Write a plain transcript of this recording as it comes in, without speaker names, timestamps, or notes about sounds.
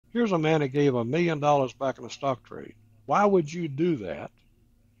Here's a man that gave $1 million back in the stock trade. Why would you do that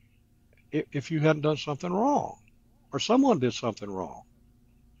if you hadn't done something wrong or someone did something wrong?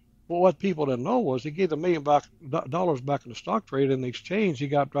 Well, what people didn't know was he gave $1 million back in the stock trade. In exchange, he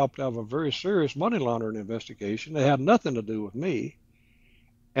got dropped out of a very serious money laundering investigation that had nothing to do with me.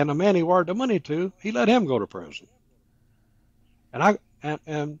 And the man he wired the money to, he let him go to prison. And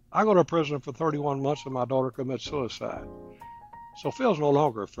I go to prison for 31 months, and my daughter commits suicide. So Phil's no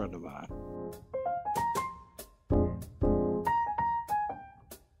longer a friend of mine.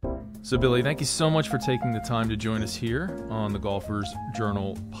 So, Billy, thank you so much for taking the time to join us here on the Golfers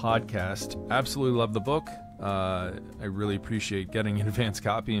Journal podcast. Absolutely love the book. I really appreciate getting an advance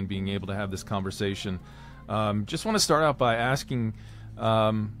copy and being able to have this conversation. Just want to start out by asking,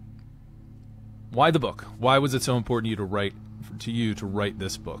 why the book? Why was it so important to you to write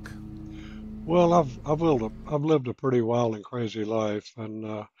this book? Well, I've lived a pretty wild and crazy life, and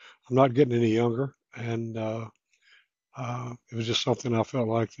I'm not getting any younger. And it was just something I felt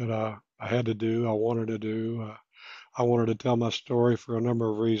like that I had to do. I wanted to do. I wanted to tell my story for a number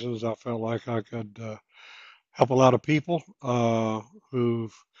of reasons. I felt like I could help a lot of people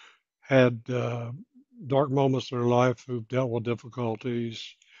who've had dark moments in their life, who've dealt with difficulties,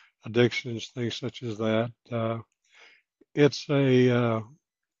 addictions, things such as that. It's a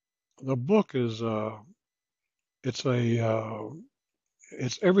The book is it's a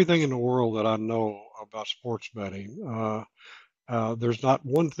it's everything in the world that I know about sports betting. There's not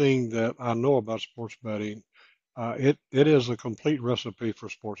one thing that I know about sports betting. It is a complete recipe for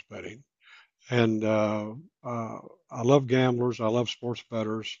sports betting, and I love gamblers. I love sports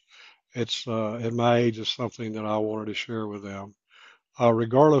bettors. It's at my age, it's something that I wanted to share with them,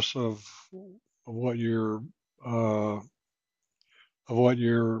 regardless of what your uh, of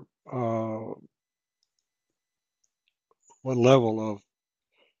what level of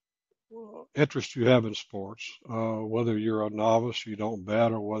interest you have in sports, whether you're a novice, you don't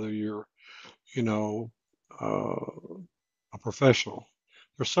bet, or whether you're, you know, a professional.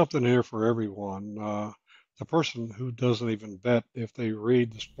 There's something here for everyone. The person who doesn't even bet, if they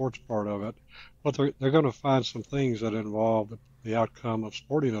read the sports part of it, but they're going to find some things that involve the outcome of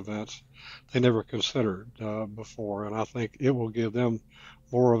sporting events they never considered before, and I think it will give them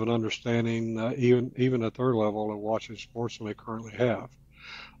more of an understanding, even at their level of watching sports than they currently have.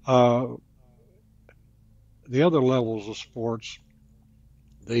 Uh, the other levels of sports,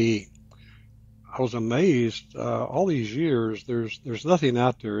 the I was amazed all these years. There's nothing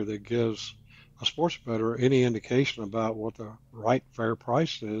out there that gives a sports bettor any indication about what the right fair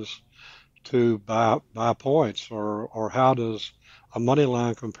price is to buy points, or how does a money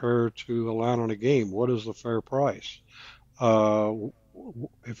line compare to a line on a game? What is the fair price? Uh,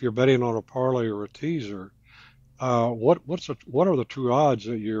 if you're betting on a parlay or a teaser, what are the true odds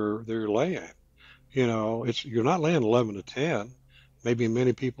that you're laying? It's you're not laying 11 to 10. Maybe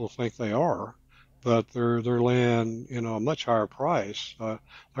many people think they are, but they're laying a much higher price.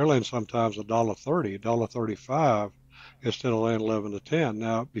 They're laying sometimes $1.30, $1.35 instead of laying 11 to 10.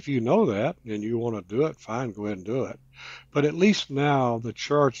 Now, if you know that and you want to do it, fine, go ahead and do it. But at least now the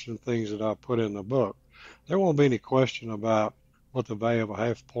charts and things that I put in the book, there won't be any question about what the value of a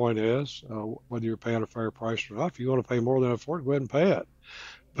half point is, whether you're paying a fair price or not. If you want to pay more than a fort, go ahead and pay it,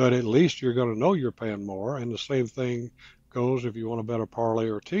 but at least you're going to know you're paying more. And the same thing goes if you want to bet a parlay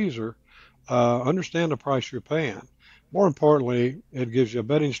or a teaser. Understand the price you're paying. More importantly, it gives you a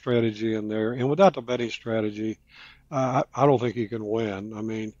betting strategy in there. And without the betting strategy, I don't think you can win. I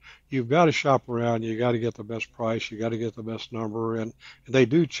mean, you've got to shop around. You got to get the best price. You got to get the best number. And they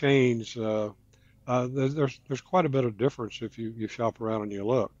do change. There's quite a bit of difference if you shop around and you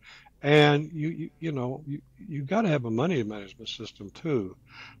look. And you got to have a money management system too,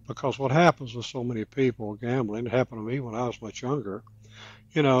 because what happens with so many people gambling, it happened to me when I was much younger.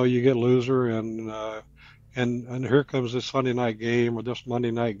 You get loser, and here comes this Sunday night game or this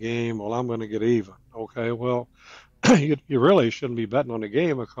Monday night game. Well, I'm going to get even. Okay, well, you really shouldn't be betting on the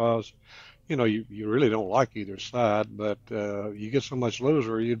game, because you really don't like either side, but you get so much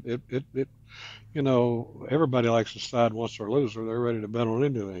loser, everybody likes the side once they're loser. They're ready to bet on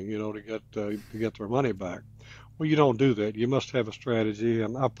anything, to get their money back. Well, you don't do that. You must have a strategy,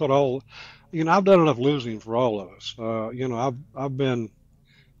 and I've done enough losing for all of us. I've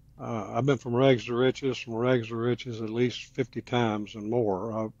been from rags to riches at least 50 times and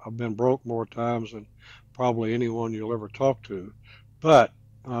more. I've been broke more times than probably anyone you'll ever talk to. But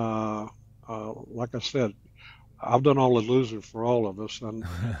like I said, I've done all the losing for all of us, and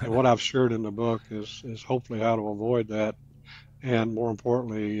what I've shared in the book is hopefully how to avoid that And more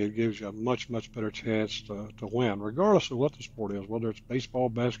importantly, it gives you a much, much better chance to win, regardless of what the sport is, whether it's baseball,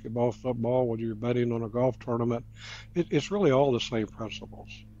 basketball, football, whether you're betting on a golf tournament. It's really all the same principles.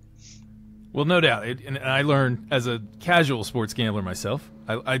 Well, no doubt. And I learned as a casual sports gambler myself.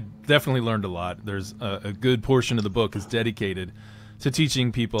 I definitely learned a lot. There's a good portion of the book is dedicated to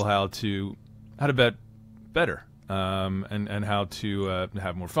teaching people how to bet better, and how to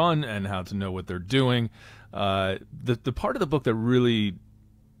have more fun and how to know what they're doing. The part of the book that really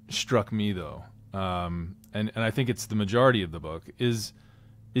struck me, though, and I think it's the majority of the book, is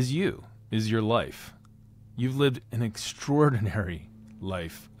your life. You've lived an extraordinary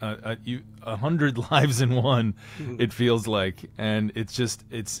life, 100 lives in one. It feels like, and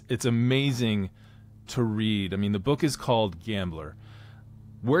it's amazing to read. I mean, the book is called Gambler.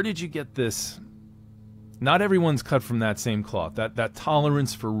 Where did you get this? Not everyone's cut from that same cloth. That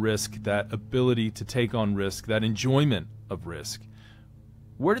tolerance for risk, that ability to take on risk, that enjoyment of risk.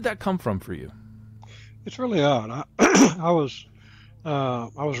 Where did that come from for you? It's really odd. I was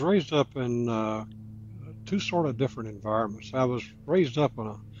raised up in two sort of different environments. I was raised up in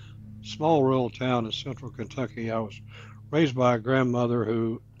a small rural town in central Kentucky. I was raised by a grandmother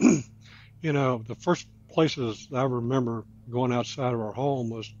who, the first places I remember going outside of our home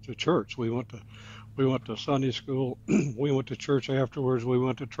was to church. We went to Sunday school. We went to church afterwards. We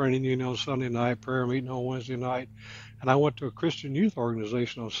went to training union on Sunday night, prayer meeting on Wednesday night, and I went to a Christian youth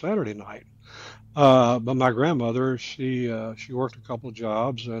organization on Saturday night. But my grandmother, she worked a couple of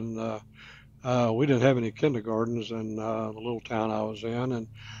jobs, and we didn't have any kindergartens in the little town I was in,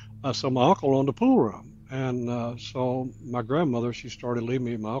 and so my uncle owned a pool room, and so my grandmother, she started leaving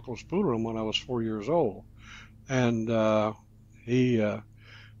me in my uncle's pool room when I was 4 years old, and he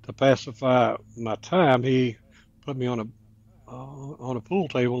to pacify my time, he put me on a pool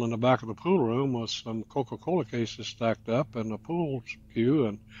table in the back of the pool room with some Coca-Cola cases stacked up and a pool cue,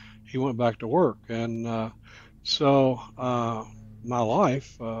 and he went back to work. And my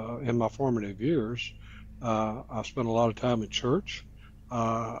life in my formative years, I spent a lot of time in church.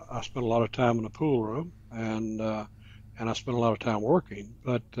 I spent a lot of time in the pool room, and I spent a lot of time working.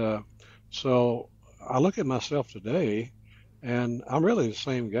 But so I look at myself today, and I'm really the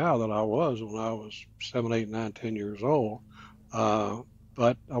same guy that I was when I was 7, 8, 9, 10 years old.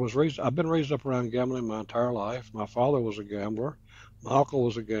 But I've been raised up around gambling my entire life. My father was a gambler. My uncle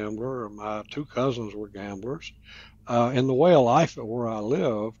was a gambler. And my two cousins were gamblers. And the way of life at where I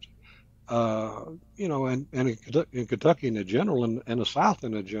lived, and in Kentucky in general, and the South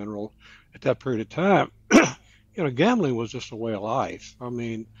in general, at that period of time, gambling was just a way of life. I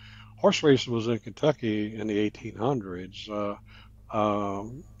mean, horse racing was in Kentucky in the 1800s.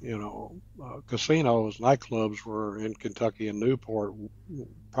 Casinos, nightclubs were in Kentucky and Newport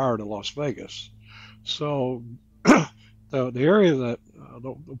prior to Las Vegas. So the area the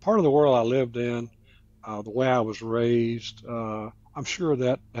part of the world I lived in, the way I was raised, I'm sure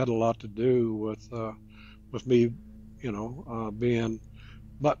that had a lot to do with me, being.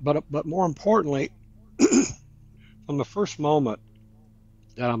 But more importantly, from the first moment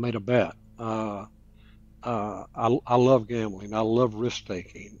that I made a bet. I love gambling. I love risk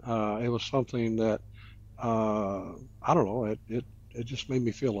taking. It was something that I don't know. It just made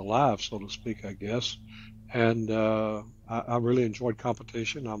me feel alive, so to speak, I guess. And I really enjoyed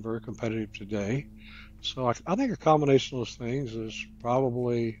competition. I'm very competitive today. So I think a combination of those things is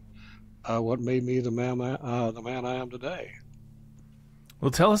probably what made me the man I am today. Well,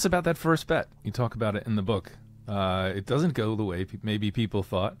 tell us about that first bet. You talk about it in the book. It doesn't go the way maybe people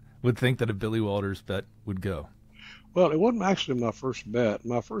would think that a Billy Walters bet would go. Well, it wasn't actually my first bet.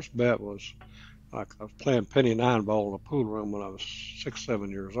 My first bet was I was playing penny nine ball in a pool room when I was 6, 7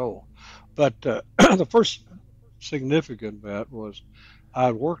 years old. But the first significant bet was I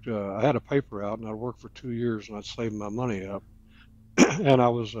had a paper out and I'd worked for 2 years and I'd saved my money up. And I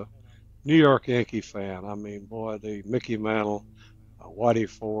was a New York Yankee fan. I mean, boy, the Mickey Mantle, Whitey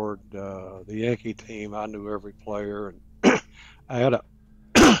Ford, the Yankee team, I knew every player. And I had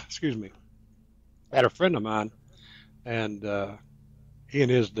excuse me, I had a friend of mine, and he and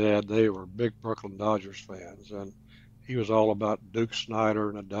his dad, they were big Brooklyn Dodgers fans, and he was all about Duke Snyder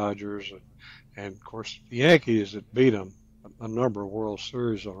and the Dodgers, and of course the Yankees had beat them a number of World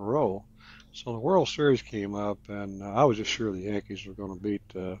Series in a row. So the World Series came up, and I was just sure the Yankees were going to beat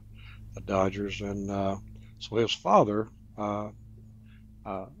the Dodgers, and so his father. I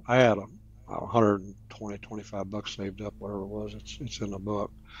had a 120, $25 saved up, whatever it was. It's in the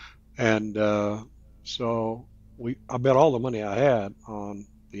book, and so I bet all the money I had on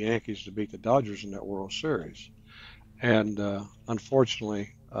the Yankees to beat the Dodgers in that World Series, and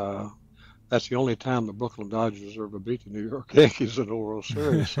unfortunately, that's the only time the Brooklyn Dodgers ever beat the New York Yankees in the World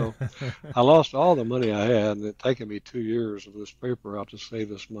Series. So I lost all the money I had, and it taken me 2 years of this paper out to save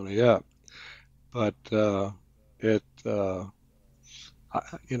this money up. But it,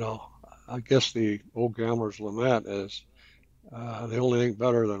 you know, I guess the old gambler's lament is the only thing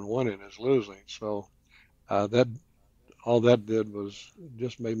better than winning is losing. So that all that did was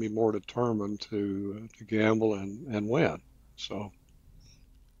just made me more determined to gamble and win. So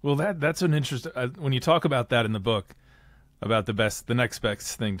Well, that's an interesting. When you talk about that in the book, about the next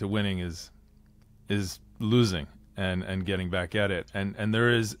best thing to winning is losing and getting back at it, and there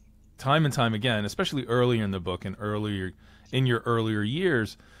is time and time again, especially earlier in the book and earlier in your earlier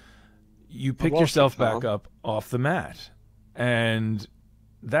years, you pick yourself back up off the mat, and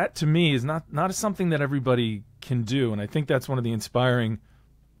that to me is not something that everybody can do, and I think that's one of the inspiring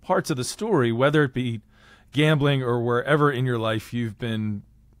parts of the story, whether it be gambling or wherever in your life you've been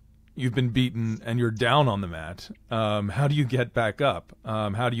beaten and you're down on the mat. How do you get back up?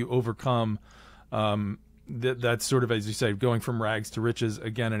 How do you overcome that sort of, as you say, going from rags to riches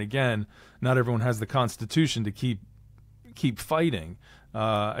again and again? Not everyone has the constitution to keep fighting.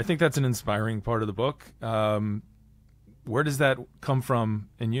 I think that's an inspiring part of the book. Where does that come from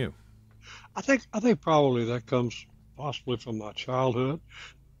in you? I think probably that comes possibly from my childhood.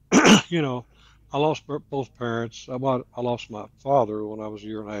 You know, I lost both parents. I lost my father when I was a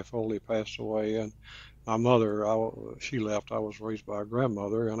year and a half old. He passed away, and my mother, she left. I was raised by a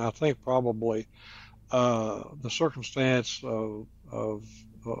grandmother, and I think probably the circumstance of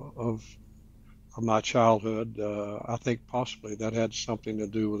my childhood, I think possibly that had something to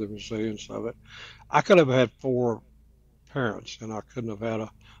do with the resilience of it. I could have had four parents, and I couldn't have had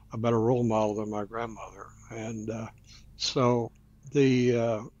a better role model than my grandmother. And so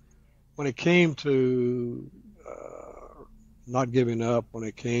the when it came to not giving up, when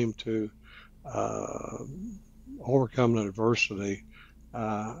it came to uh, overcoming adversity,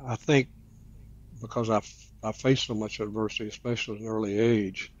 I think because I faced so much adversity, especially at an early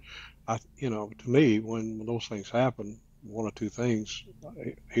age, to me, when those things happen, one of two things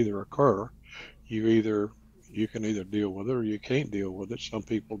either occur. You can either deal with it or you can't deal with it. Some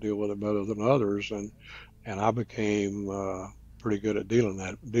people deal with it better than others, and I became pretty good at dealing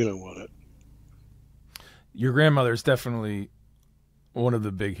with it. Your grandmother is definitely one of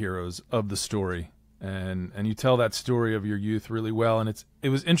the big heroes of the story, and you tell that story of your youth really well. And it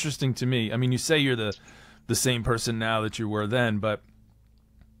was interesting to me. I mean, you say you're the same person now that you were then, but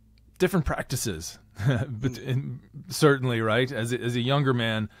different practices. But certainly, right? As a younger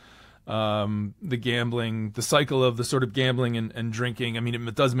man, the gambling, the cycle of the sort of gambling and drinking. I mean,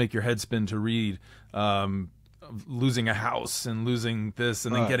 it does make your head spin to read. Losing a house and losing this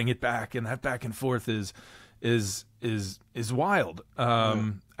and then getting it back, and that back and forth is wild.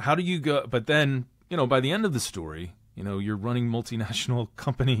 How do you go? But then, by the end of the story, you're running multinational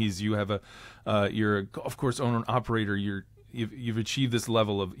companies. You have you're a golf course owner and operator. You've achieved this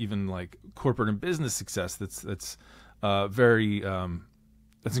level of even like corporate and business success. That's very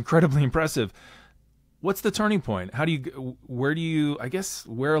that's incredibly impressive. What's the turning point?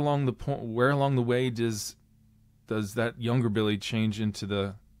 Where along the way does that younger Billy change into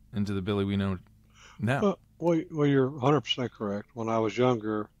the Billy we know now? Well, you're 100% correct. When I was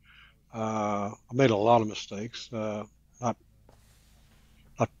younger, I made a lot of mistakes. I'm not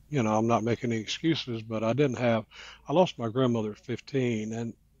making any excuses, but I lost my grandmother at 15,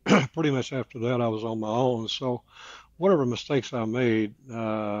 and pretty much after that, I was on my own. So whatever mistakes I made,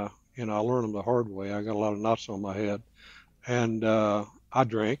 I learned them the hard way. I got a lot of knots on my head, and I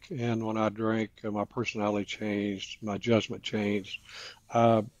drank. And when I drank, my personality changed, my judgment changed.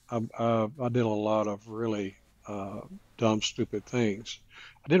 I did a lot of really dumb, stupid things.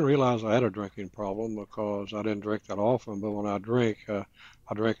 I didn't realize I had a drinking problem because I didn't drink that often. But when I drank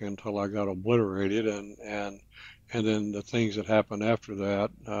until I got obliterated, and then the things that happened after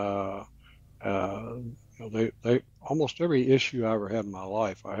that. They almost every issue I ever had in my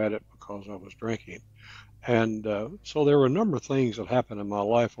life, I had it because I was drinking. And so there were a number of things that happened in my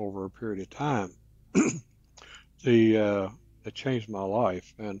life over a period of time that changed my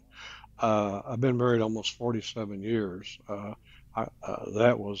life. And I've been married almost 47 years.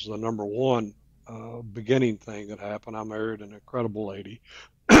 That was the number one beginning thing that happened. I married an incredible lady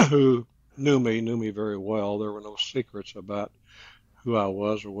who knew me very well. There were no secrets about who I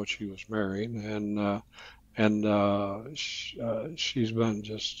was or what she was marrying, and she's been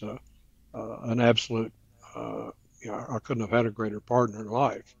just an absolute. I couldn't have had a greater partner in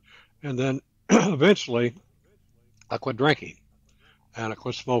life. And then eventually, I quit drinking and I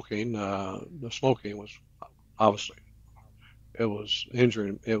quit smoking. The smoking was obviously it was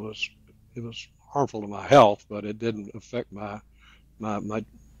injuring. It was it was harmful to my health, but it didn't affect my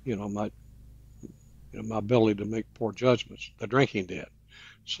you know my my ability to make poor judgments. The drinking did.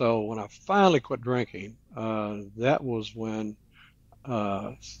 So when I finally quit drinking, that was when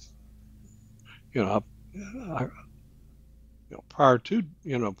uh, you know I, prior to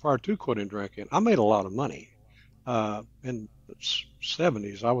quitting drinking, I made a lot of money. In the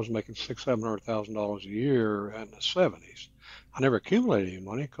 '70s, I was making $600,000-700,000 a year in the '70s. I never accumulated any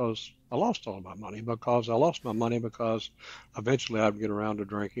money because I lost all my money because I lost my money because eventually I'd get around to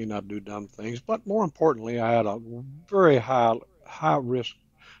drinking, I'd do dumb things. But more importantly, I had a very high risk.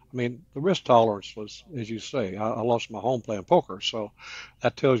 I mean, the risk tolerance was, as you say, I lost my home playing poker, so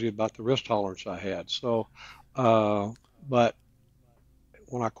that tells you about the risk tolerance I had. So, uh, but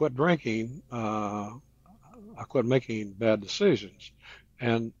when I quit drinking, I quit making bad decisions,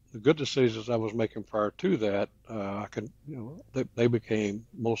 and the good decisions I was making prior to that, I could, they became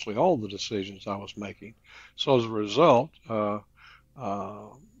mostly all the decisions I was making. So as a result, uh,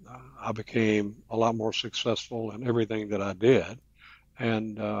 I became a lot more successful in everything that I did.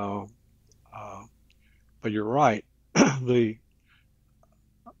 And uh, but you're right, the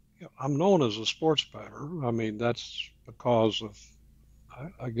I'm known as a sports bettor. I mean, that's because of,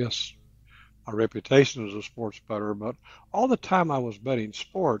 I guess, my reputation as a sports bettor, but all the time I was betting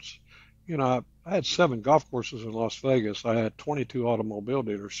sports, I had 7 golf courses in Las Vegas. I had 22 automobile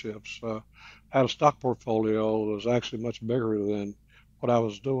dealerships. I had a stock portfolio that was actually much bigger than what I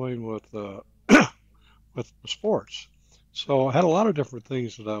was doing with sports. So I had a lot of different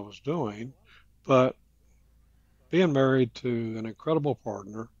things that I was doing, but being married to an incredible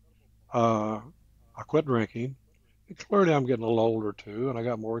partner, uh, I quit drinking. Clearly, I'm getting a little older too, and I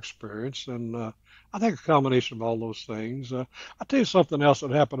got more experience. And I think a combination of all those things. I'll tell you something else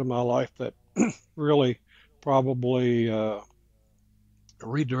that happened in my life that really probably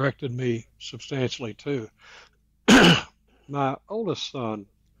redirected me substantially too. My oldest son,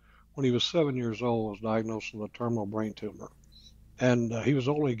 when he was 7 years old, was diagnosed with a terminal brain tumor, and he was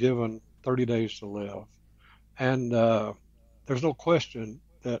only given 30 days to live. And there's no question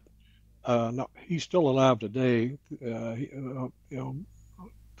that no, he's still alive today.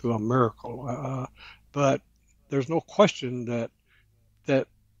 Through a miracle. But there's no question that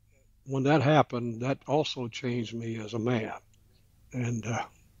when that happened, that also changed me as a man. And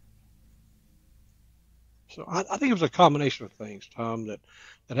so I think it was a combination of things, Tom, that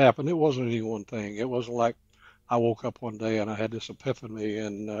happened. It wasn't any one thing. It wasn't like I woke up one day and I had this epiphany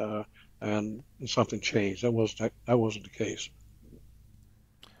and something changed. That wasn't the case.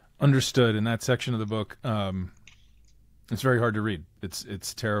 Understood. In that section of the book, it's very hard to read.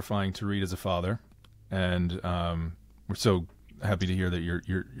 It's terrifying to read as a father, and we're so happy to hear that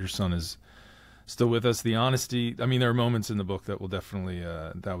your son is still with us. The honesty. I mean, there are moments in the book that will definitely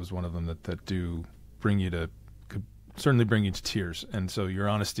that was one of them that do bring you to could certainly bring you to tears. And so your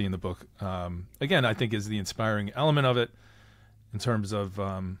honesty in the book, again, I think is the inspiring element of it in terms of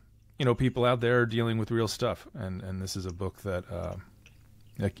people out there dealing with real stuff. And this is a book that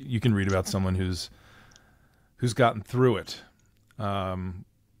like you can read about someone who's gotten through it.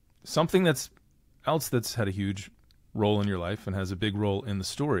 Something that's had a huge role in your life and has a big role in the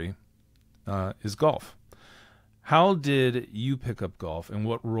story is golf. How did you pick up golf, and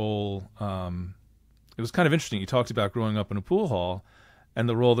what role? It was kind of interesting. You talked about growing up in a pool hall and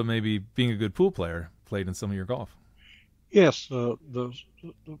the role that maybe being a good pool player played in some of your golf. Yes, the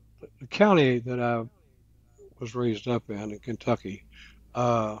county that I was raised up in Kentucky,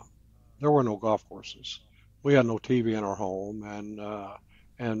 uh, there were no golf courses. We had no TV in our home,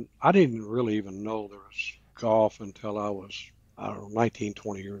 and I didn't really even know there was golf until I don't know, 19,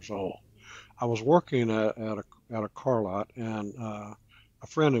 20 years old. I was working at a car lot, and a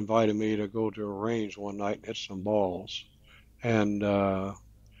friend invited me to go to a range one night and hit some balls. And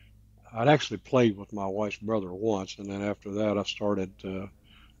I'd actually played with my wife's brother once, and then after that, I started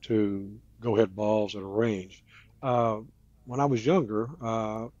to go hit balls at a range. Uh, when I was younger,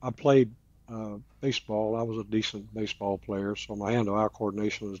 I played baseball. I was a decent baseball player, so my hand-to-eye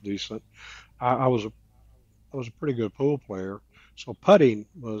coordination was decent. I was a pretty good pool player, so putting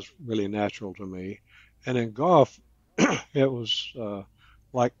was really natural to me. And in golf, it was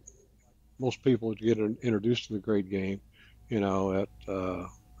like most people would get introduced to the great game.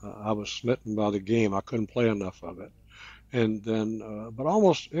 I was smitten by the game. I couldn't play enough of it. And then, but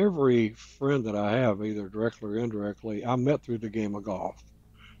almost every friend that I have, either directly or indirectly, I met through the game of golf.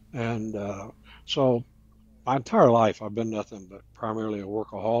 And so my entire life, I've been nothing but primarily a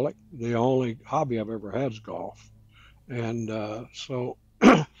workaholic. The only hobby I've ever had is golf. And so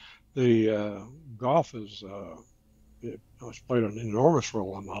the golf has played an enormous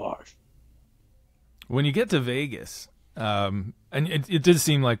role in my life. When you get to Vegas, and it did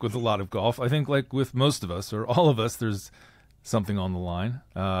seem like with a lot of golf, I think like with most of us or all of us, there's something on the line.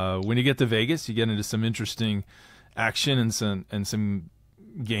 When you get to Vegas, you get into some interesting action and some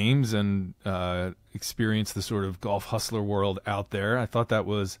games and experience the sort of golf hustler world out there. I thought that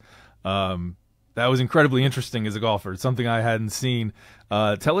was incredibly interesting as a golfer. It's something I hadn't seen.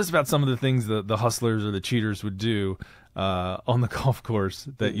 Tell us about some of the things that the hustlers or the cheaters would do on the golf course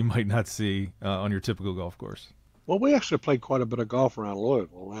that you might not see on your typical golf course. Well, we actually played quite a bit of golf around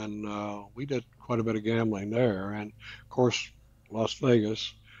Louisville, and we did quite a bit of gambling there. And of course, Las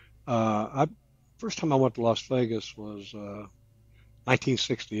Vegas. I First time I went to Las Vegas was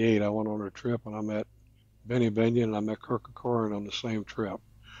 1968. I went on a trip, and I met Benny Binion and I met Kirk Coyne on the same trip.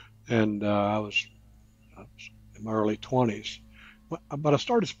 And I was in my early 20s. But I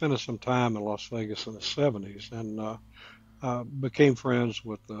started spending some time in Las Vegas in the 70s, and became friends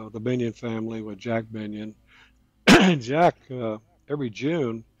with the Binion family, with Jack Binion. Jack, every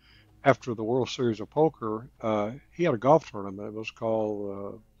June after the World Series of Poker, he had a golf tournament. It was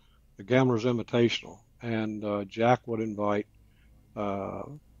called the Gamblers Invitational, and Jack would invite uh,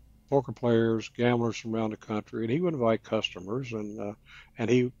 poker players, gamblers from around the country, and he would invite customers, and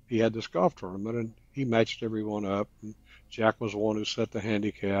he had this golf tournament, and he matched everyone up. And Jack was the one who set the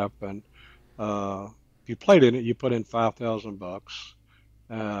handicap, and if you played in it, you put in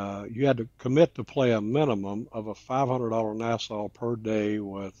 $5,000. You had to commit to play a minimum of a $500 Nassau per day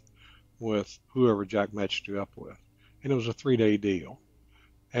with whoever Jack matched you up with, and it was a 3-day deal.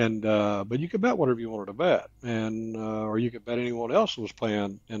 And but you could bet whatever you wanted to bet, and or you could bet anyone else who was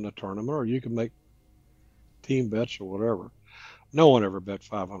playing in the tournament, or you could make team bets or whatever. No one ever bet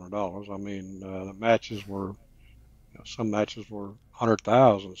 $500. I mean, the matches were, some matches were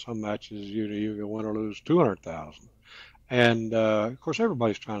 100,000. Some matches you could win or lose 200,000. And of course,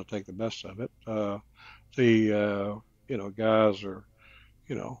 everybody's trying to take the best of it. Guys are,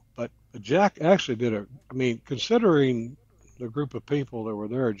 but Jack actually did I mean, considering the group of people that were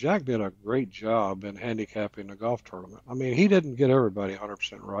there, Jack did a great job in handicapping the golf tournament. I mean, he didn't get everybody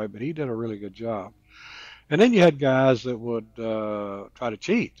 100% right, but he did a really good job. And then you had guys that would try to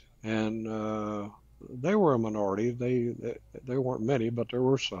cheat, and they were a minority. They weren't many, but there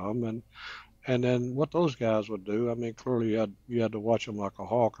were some. And then what those guys would do, I mean, clearly you had to watch them like a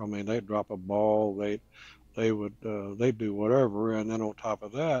hawk. I mean, they'd drop a ball, they'd do whatever, and then on top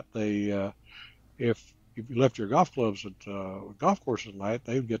of that, if you left your golf clubs at golf course at night,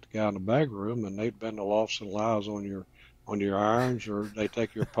 they'd get the guy in the bag room and they'd bend the lofts and lies on your irons, or they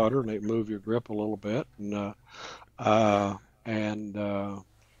take your putter and they move your grip a little bit, and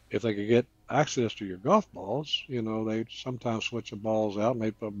if they could get access to your golf balls, they'd sometimes switch the balls out and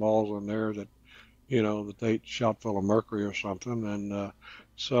they'd put balls in there that that they shot full of mercury or something. And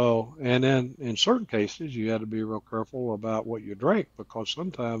then in certain cases, you had to be real careful about what you drank, because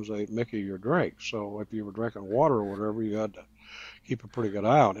sometimes they mickey your drink. So if you were drinking water or whatever, you had to keep a pretty good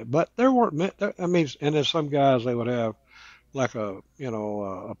eye on it. But there weren't, I mean, and then some guys, they would have like a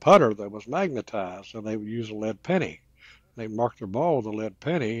putter that was magnetized, and they would use a lead penny. They marked their ball with a lead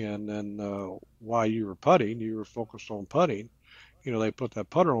penny, and then while you were putting, you were focused on putting. They put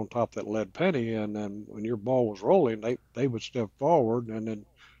that putter on top of that lead penny, and then when your ball was rolling, they would step forward and then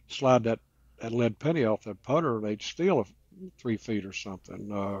slide that lead penny off that putter, and they'd steal 3 feet or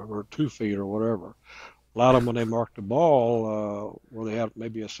something, or 2 feet or whatever. A lot of them, when they marked the ball, where they had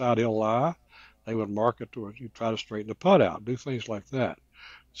maybe a side hill lie, they would mark it to where you try to straighten the putt out, do things like that.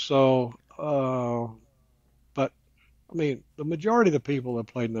 So, but I mean, the majority of the people that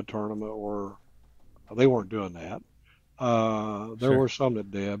played in the tournament they weren't doing that. There Sure. were some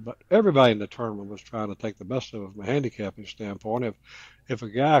that did, but everybody in the tournament was trying to take the best of it from a handicapping standpoint. If a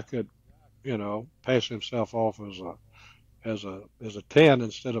guy could, pass himself off as a 10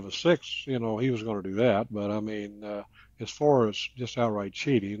 instead of a 6, he was going to do that. But I mean, as far as just outright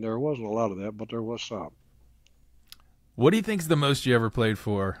cheating, there wasn't a lot of that, but there was some. What do you think is the most you ever played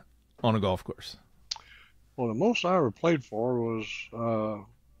for on a golf course? Well, the most I ever played for was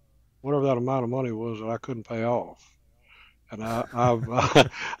whatever that amount of money was that I couldn't pay off. And I've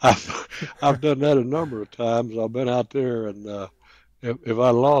done that a number of times. I've been out there, and if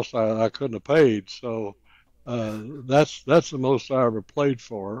I lost, I couldn't have paid. So that's the most I ever played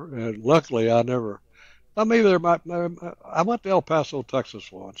for. And luckily, I never. I maybe there might. I went to El Paso, Texas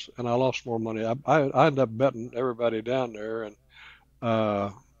once, and I lost more money. I ended up betting everybody down there, and uh,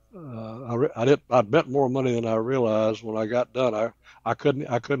 I bet more money than I realized when I got done. I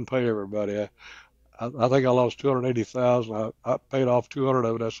couldn't pay everybody. I think I lost 280,000. I paid off 200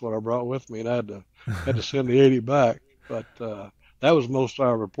 of it. That's what I brought with me, and I had to send the 80 back. But that was most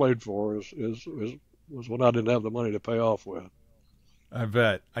I ever played for is was when I didn't have the money to pay off with. I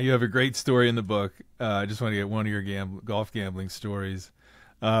bet you have a great story in the book. I just want to get one of your golf gambling stories.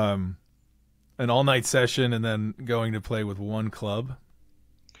 Um, an all-night session and then going to play with one club.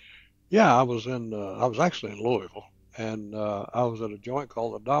 Yeah, I was actually in Louisville, and I was at a joint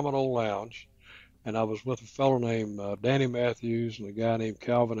called the Domino Lounge, and I was with a fellow named Danny Matthews and a guy named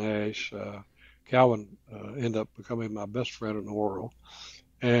Calvin Ash. Calvin ended up becoming my best friend in the world,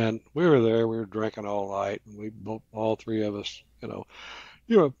 and we were there. We were drinking all night, and we both, all three of us, you know,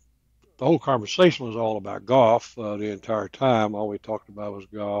 the whole conversation was all about golf the entire time. All we talked about was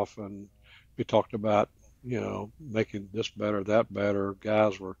golf, and we talked about, making this better, that better.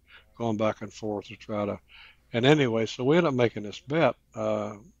 Guys were going back and forth to try to. And anyway, so we ended up making this bet.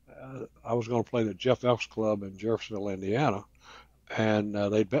 I was going to play the Jeff Elks Club in Jeffersonville, Indiana, and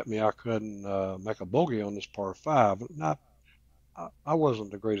they bet me I couldn't make a bogey on this par five. Not, I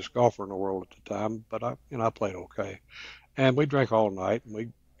wasn't the greatest golfer in the world at the time, but I played okay. And we drank all night, and we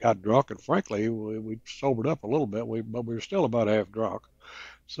got drunk, and frankly, we sobered up a little bit, but we were still about half drunk.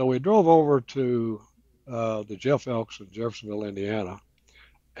 So we drove over to the Jeff Elks in Jeffersonville, Indiana,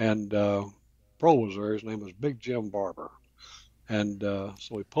 and Pro was there. His name was Big Jim Barber. And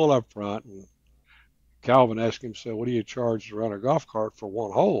so we pulled up front, and Calvin asked him, said, "What do you charge to run a golf cart for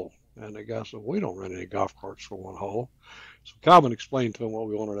one hole?" And the guy said, "We don't rent any golf carts for one hole." So Calvin explained to him what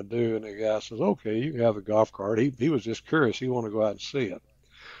we wanted to do, and the guy says, "Okay, you can have the golf cart." He was just curious. He wanted to go out and see it.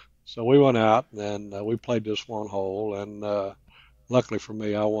 So we went out, and we played this one hole, and luckily for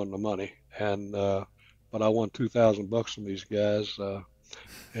me, I won the money, and but I won $2,000 from these guys,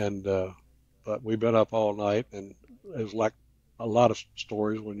 and but we've been up all night, and it was like a lot of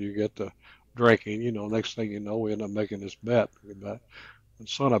stories when you get to drinking. Next thing you know, we end up making this bet. When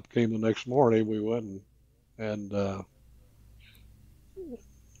sunup came the next morning, we went and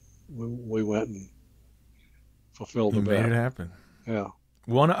we went and fulfilled the You made bet. it happen. Yeah.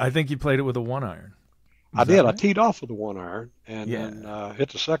 I think you played it with a 1 iron. I Is that did. I right? teed off with a 1 iron, and Yeah. then hit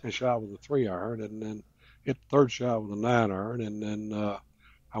the second shot with a 3 iron, and then hit the third shot with a 9 iron, and then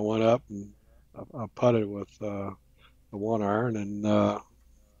I went up and I putted with the 1 iron,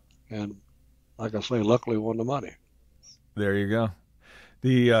 and like I say, luckily won the money. There you go.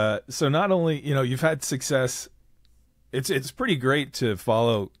 So not only you've had success. It's pretty great to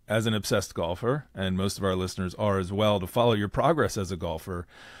follow as an obsessed golfer, and most of our listeners are as well. To follow your progress as a golfer,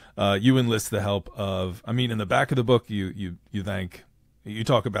 you enlist the help of. I mean, in the back of the book, you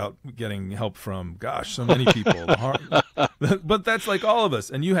talk about getting help from, gosh, so many people. But that's like all of us,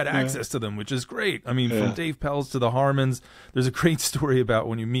 and you had Yeah, access to them, which is great. I mean, from yeah. Dave Pells to the Harmons. There's a great story about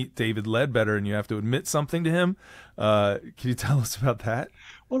when you meet David Ledbetter and you have to admit something to him. Can you tell us about that?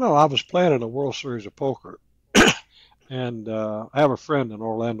 Well, no, I was playing in the World Series of Poker, and I have a friend in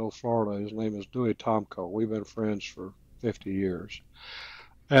Orlando, Florida. His name is Dewey Tom Coyne. We've been friends for 50 years.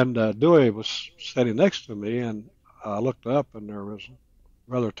 And Dewey was sitting next to me, and I looked up, and there was a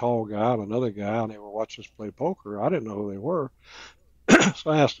rather tall guy and another guy, and they were watching us play poker. I didn't know who they were.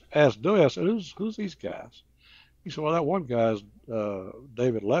 So I asked Dewey, I said, who's these guys? He said, well, that one guy's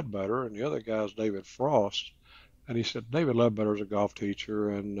David Ledbetter, and the other guy's David Frost. And he said, David Ledbetter is a golf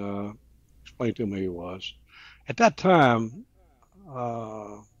teacher, and explained to me who he was. At that time,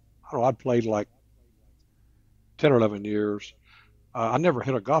 I don't know, I'd played like 10 or 11 years. I never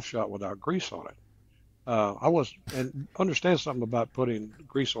hit a golf shot without grease on it. I was, and understand something about putting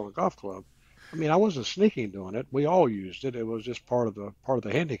grease on a golf club. I mean, I wasn't sneaking doing it. We all used it. It was just part of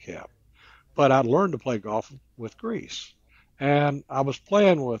the handicap. But I learned to play golf with grease, and I was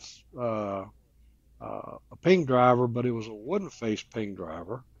playing with a ping driver, but it was a wooden face ping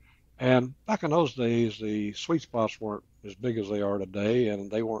driver. And back in those days, the sweet spots weren't as big as they are today,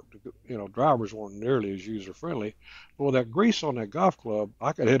 and they weren't, drivers weren't nearly as user friendly. But with that grease on that golf club,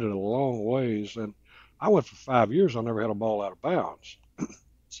 I could hit it a long ways. And I went for 5 years, I never had a ball out of bounds.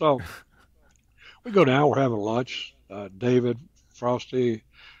 So we go down, we're having lunch, David, Frosty,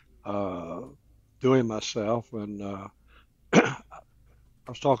 uh, doing myself, and I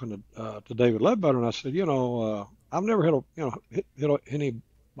was talking to David Ledbetter, and I said, I've never hit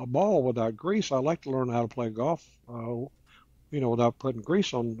a ball without grease. I'd like to learn how to play golf, without putting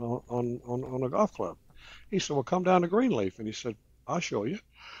grease on a golf club. He said, well, come down to Greenleaf, and he said, I'll show you.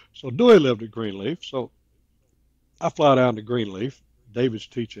 So Dewey lived at Greenleaf, so I fly down to Greenleaf. David's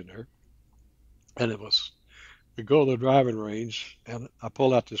teaching there, and we go to the driving range, and I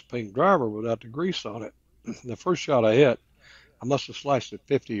pull out this pink driver without the grease on it. The first shot I hit, I must have sliced it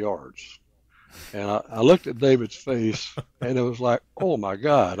 50 yards. And I looked at David's face, and it was like, oh my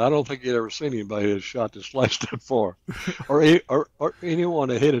God, I don't think he'd ever seen anybody that shot that sliced that far, or anyone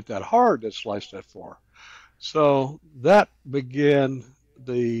that hit it that hard that sliced that far. So that began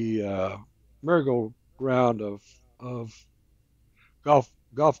the merry-go-round of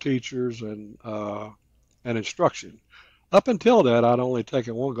golf teachers and instruction. Up until that, I'd only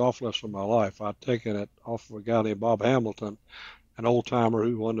taken one golf lesson in my life. I'd taken it off of a guy named Bob Hamilton, an old timer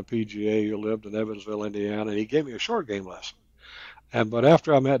who won the PGA, who lived in Evansville, Indiana, and he gave me a short game lesson. But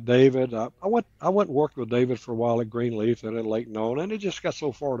after I met David, I went and worked with David for a while at Greenleaf and at Lake Nona, and it just got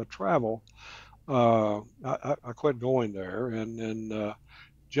so far to travel. I quit going there, and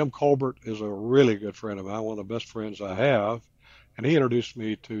Jim Colbert is a really good friend of mine, one of the best friends I have, and he introduced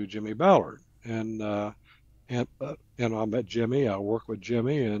me to Jimmy Ballard, and I met Jimmy. I worked with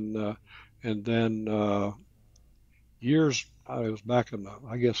Jimmy, and then years. It was back in the,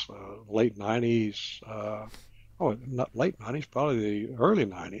 I guess, late '90s. Oh, not late '90s, probably the early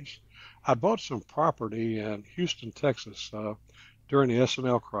 '90s. I bought some property in Houston, Texas, during the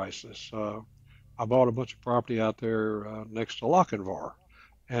S&L crisis. I bought a bunch of property out there next to Lochinvar,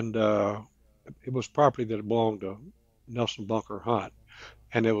 and it was property that belonged to Nelson Bunker Hunt,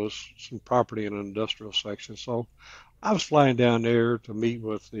 and there was some property in an industrial section. So I was flying down there to meet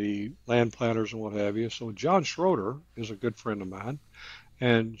with the land planners and what have you. So John Schroeder is a good friend of mine,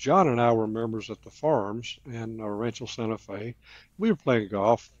 and John and I were members at the farms in Rancho Santa Fe. We were playing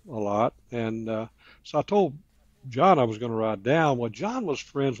golf a lot, and so I told John I was going to ride down. Well, John was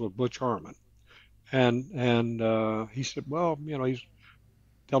friends with Butch Harmon, and he said, well, he's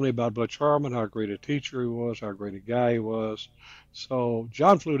telling me about Butch Harmon, how great a teacher he was, how great a guy he was. So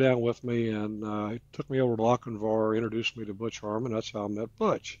John flew down with me, and he took me over to Lochinvar, introduced me to Butch Harmon. That's how I met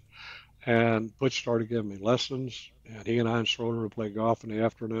Butch. And Butch started giving me lessons, and he and I and Schroeder would play golf in the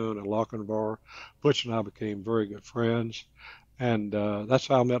afternoon at Lochinvar. Butch and I became very good friends, and that's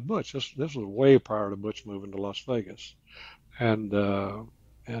how I met Butch. This was way prior to Butch moving to Las Vegas, and uh,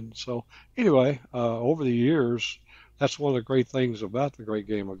 and so anyway, over the years, that's one of the great things about the great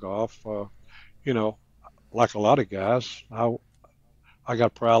game of golf. You know, like a lot of guys, I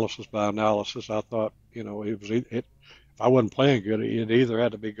got paralysis by analysis. I thought, if I wasn't playing good, it either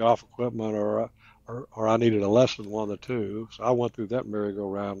had to be golf equipment or I needed a lesson, one of the two. So I went through that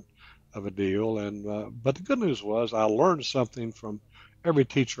merry-go-round of a deal. And but the good news was I learned something from every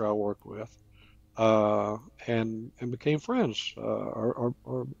teacher I worked with, and became friends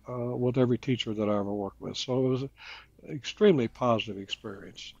with every teacher that I ever worked with. So it was an extremely positive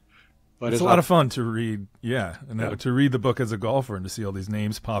experience. But It's a as lot I of fun to read, yeah, and yeah, to read the book as a golfer and to see all these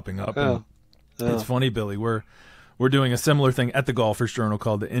names popping up. yeah, And it's yeah, funny, Billy. We're doing a similar thing at the Golfers Journal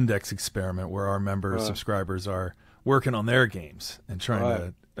called the Index Experiment, where our members, right, subscribers, are working on their games and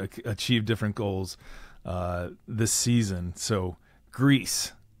trying right. to achieve different goals this season. So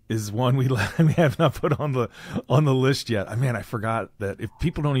Greece is one we have not put on the list yet. I forgot that if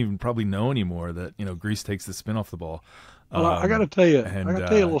people don't even probably know anymore that Greece takes the spin off the ball. Well, I got to tell you, I And got to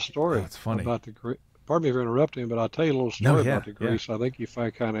tell you a little story it's funny. about the Greece. Pardon me for interrupting, but I'll tell you a little No, story yeah, about the yeah. Greece. I think you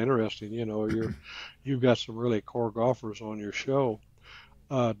find kind of interesting. You've got some really core golfers on your show.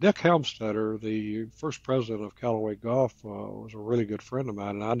 Dick Helmstetter, the first president of Callaway Golf, was a really good friend of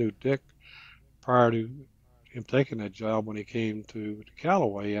mine, and I knew Dick prior to him taking that job when he came to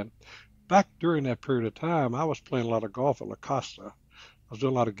Callaway. And back during that period of time, I was playing a lot of golf at La Costa. I was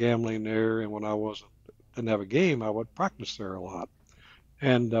doing a lot of gambling there, and when I didn't have a game, I would practice there a lot.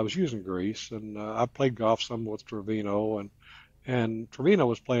 And I was using grease, and I played golf some with Trevino, and Trevino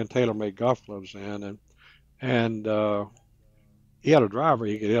was playing TaylorMade golf clubs then, and he had a driver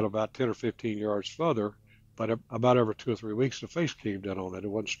he could hit about 10 or 15 yards further, but about every 2 or 3 weeks the face caved in on it. It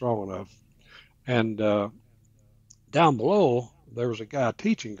wasn't strong enough. And down below there was a guy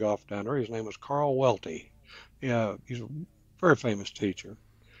teaching golf down there. His name was Carl Welty. Yeah, he's a very famous teacher.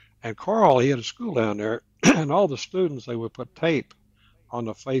 And Carl, he had a school down there, and all the students they would put tape on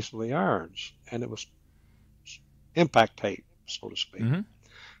the face of the irons, and it was impact tape, so to speak. Hmm.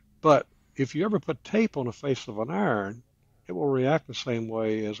 But if you ever put tape on the face of an iron, it will react the same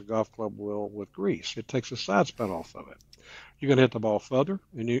way as a golf club will with grease. It takes the side spin off of it. You're going to hit the ball further,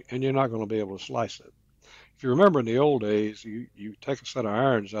 and you're not going to be able to slice it. If you remember in the old days, you take a set of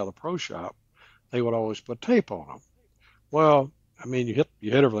irons out of the pro shop, they would always put tape on them. Well, I mean, you hit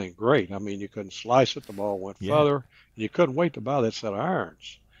everything great. I mean, you couldn't slice it, the ball went Yeah. further, and you couldn't wait to buy that set of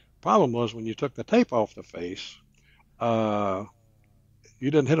irons. Problem was when you took the tape off the face, uh,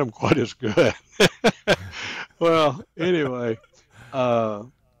 you didn't hit them quite as good. Well, anyway, uh,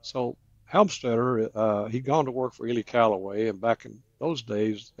 so Helmstetter, he'd gone to work for Ely Callaway, and back in those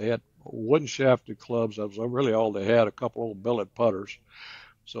days, they had wooden shafted clubs. That was really all they had, a couple old billet putters.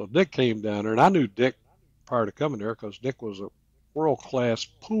 So Dick came down there, and I knew Dick prior to coming there because Dick was a world-class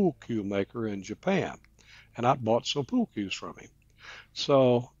pool cue maker in Japan, and I bought some pool cues from him.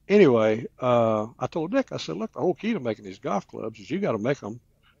 So anyway, I told Dick, I said, look, the whole key to making these golf clubs is you got to make them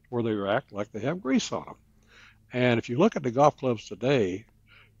where they act like they have grease on them. And if you look at the golf clubs today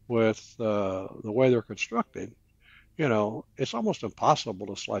with the way they're constructed, it's almost impossible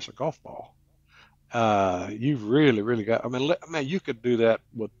to slice a golf ball. You've really, really got. I mean, you could do that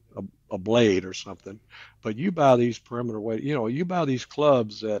with a blade or something, but you buy these perimeter weight. You buy these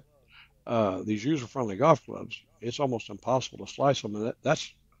clubs that these user-friendly golf clubs. It's almost impossible to slice them, and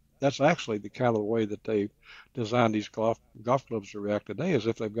that's actually the kind of way that they designed these golf clubs to react today, as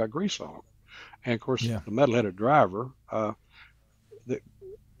if they've got grease on them. And of course, Yeah. the metal-headed driver, the,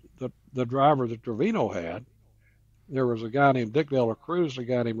 the driver that Trevino had, there was a guy named Dick De La Cruz, a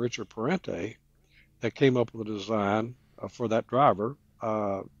guy named Richard Parente, that came up with a design for that driver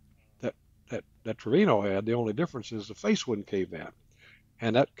that, that Trevino had. The only difference is the face wouldn't cave in.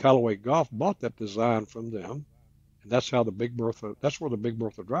 And that Callaway Golf bought that design from them, and that's how that's where the Big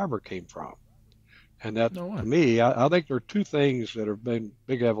Bertha driver came from. And that, No way. to me, I think there are two things that have been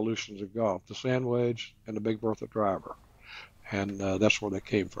big evolutions of golf: the sand wedge and the Big Bertha driver, and that's where they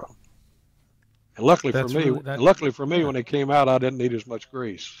came from. And That's really that. luckily for me, Yeah. when they came out, I didn't need as much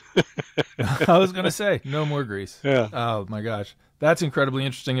grease. I was gonna say no more grease. Yeah. Oh my gosh, that's incredibly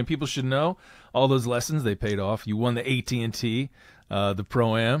interesting, and people should know all those lessons they paid off. You won the AT&T, the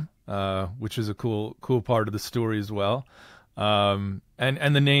Pro Am, which is a cool part of the story as well. And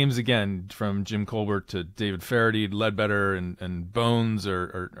the names again from Jim Colbert to David Faraday, Ledbetter, and Bones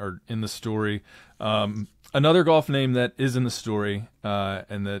are in the story. Another golf name that is in the story,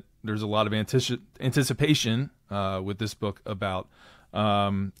 and that there's a lot of anticipation with this book about,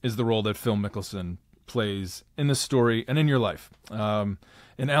 is the role that Phil Mickelson plays in this story and in your life.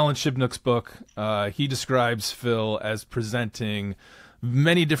 In Alan Shibnook's book, he describes Phil as presenting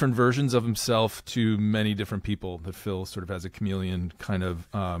many different versions of himself to many different people, that Phil sort of has a chameleon kind of,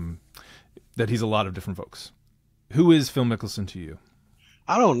 that he's a lot of different folks. Who is Phil Mickelson to you?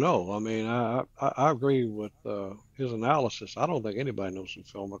 I don't know. I mean, I agree with his analysis. I don't think anybody knows who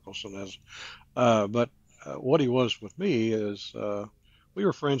Phil Mickelson is. But what he was with me is we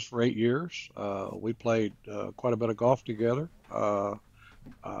were friends for 8 years. We played quite a bit of golf together.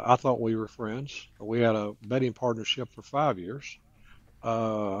 I thought we were friends. We had a betting partnership for 5 years.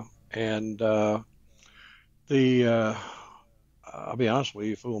 And I'll be honest with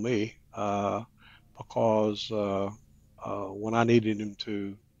you, fool me, because when I needed him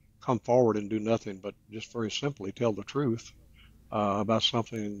to come forward and do nothing but just very simply tell the truth about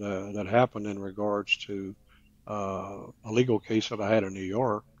something that happened in regards to a legal case that I had in New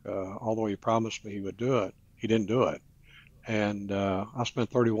York, although he promised me he would do it, he didn't do it. And I spent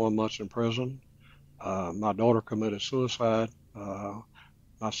 31 months in prison. My daughter committed suicide.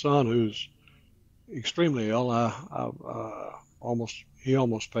 My son, who's extremely ill, he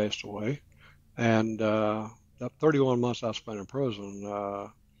almost passed away. And that 31 months I spent in prison,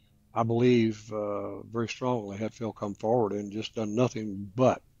 I believe very strongly, had Phil come forward and just done nothing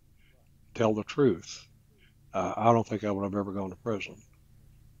but tell the truth, I don't think I would have ever gone to prison.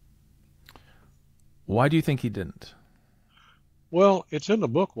 Why do you think he didn't? Well, it's in the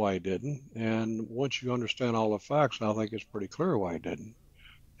book why he didn't, and once you understand all the facts, I think it's pretty clear why he didn't.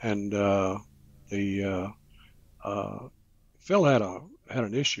 And the Phil had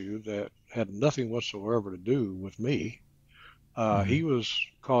an issue that had nothing whatsoever to do with me. Mm-hmm. He was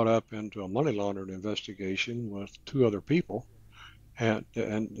caught up into a money laundering investigation with two other people, and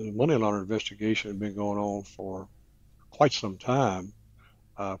the money laundering investigation had been going on for quite some time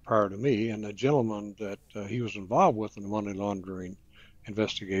prior to me. And the gentleman that he was involved with in the money laundering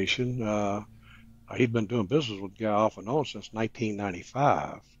investigation, he'd been doing business with the guy off and on since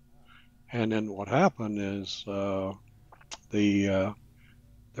 1995. And then what happened is there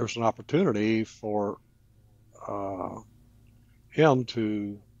was an opportunity for him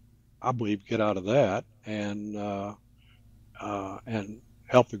to, I believe, get out of that and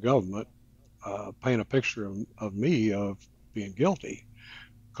help the government paint a picture of me of being guilty.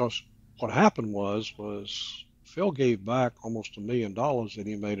 Because what happened was Phil gave back almost $1 million that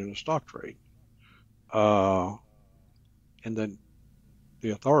he made in a stock trade. And then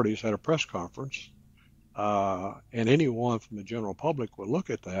the authorities had a press conference, and anyone from the general public would look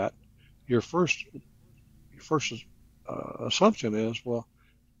at that. Your first assumption is, well,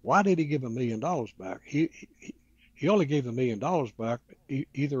 why did he give $1 million back? He only gave $1 million back.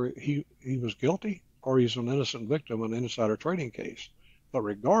 Either he was guilty or he's an innocent victim in an insider trading case. But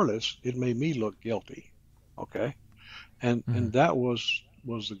regardless, it made me look guilty. Okay, and Mhm. that was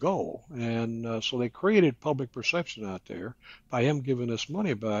the goal. And so they created public perception out there by him giving us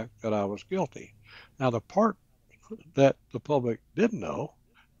money back that I was guilty. Now the part that the public didn't know,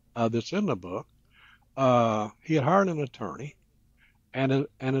 that's in the book, he had hired an attorney, and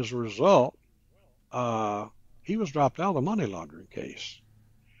as a result, uh, he was dropped out of the money laundering case.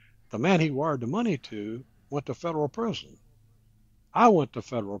 The man he wired the money to went to federal prison. I went to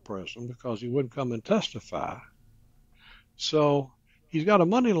federal prison because he wouldn't come and testify. So he's got a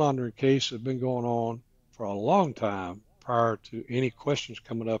money laundering case that's been going on for a long time prior to any questions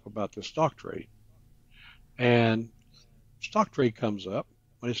coming up about the stock trade. And stock trade comes up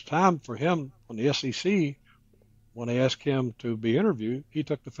when it's time for him on the SEC. When they asked him to be interviewed, he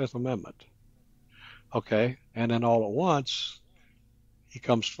took the Fifth Amendment. Okay, and then all at once he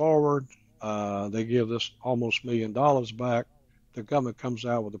comes forward. They give this almost $1 million back. The government comes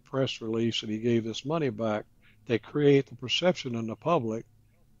out with a press release that he gave this money back. They create the perception in the public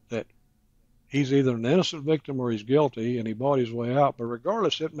that he's either an innocent victim or he's guilty, and he bought his way out. But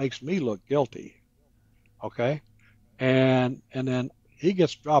regardless, it makes me look guilty. Okay, and then he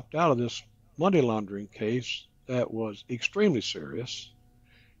gets dropped out of this money laundering case that was extremely serious.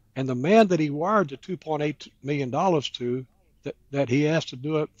 And the man that he wired the $2.8 million to, that he asked to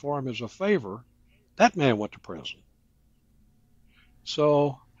do it for him as a favor, that man went to prison.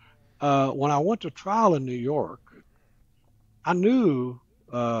 So when I went to trial in New York, I knew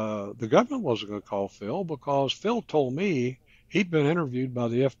the government wasn't going to call Phil because Phil told me he'd been interviewed by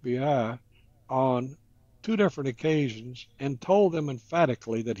the FBI on two different occasions and told them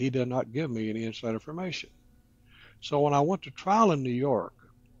emphatically that he did not give me any inside information. So when I went to trial in New York,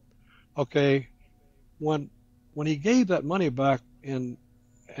 okay, when he gave that money back in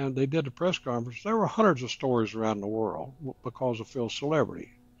and they did the press conference, there were hundreds of stories around the world because of Phil's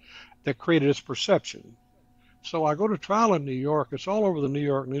celebrity that created this perception. So I go to trial in New York. It's all over the New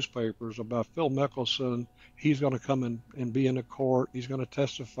York newspapers about Phil Mickelson. He's going to come in and be in the court. He's going to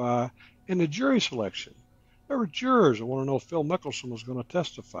testify. In the jury selection, there were jurors that want to know if Phil Mickelson was going to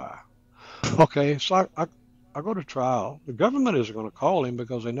testify. Okay, so I go to trial. The government isn't going to call him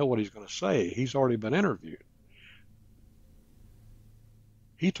because they know what he's going to say. He's already been interviewed.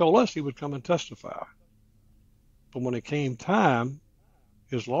 He told us he would come and testify. But when it came time,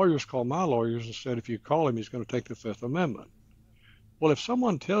 his lawyers called my lawyers and said, if you call him, he's going to take the Fifth Amendment. Well, if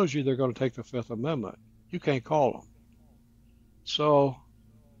someone tells you they're going to take the Fifth Amendment, you can't call them. So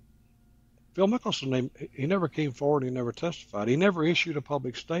Phil Mickelson, he never came forward. He never testified. He never issued a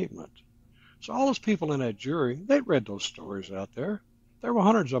public statement. So all those people in that jury, they read those stories out there. There were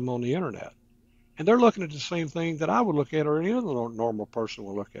hundreds of them on the internet. And they're looking at the same thing that I would look at or any other normal person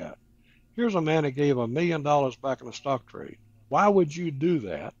would look at. Here's a man that gave $1 million back in the stock trade. Why would you do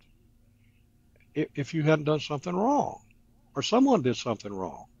that if you hadn't done something wrong or someone did something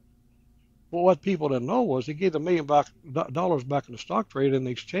wrong? Well, what people didn't know was he gave $1 million back in the stock trade. In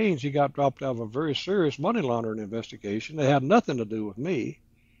exchange, he got dropped out of a very serious money laundering investigation that had nothing to do with me.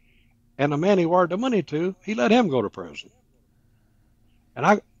 And the man he wired the money to, he let him go to prison. And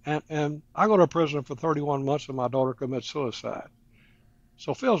I go to prison for 31 months and my daughter commits suicide.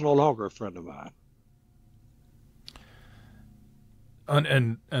 So Phil's no longer a friend of mine.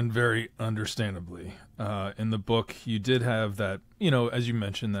 And very understandably, in the book, you did have that, as you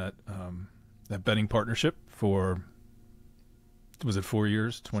mentioned, that that betting partnership for, was it 4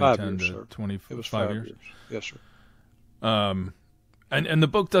 years, 2010 5 years, to sir. 25 It was 5 years? years. Yes, sir. And the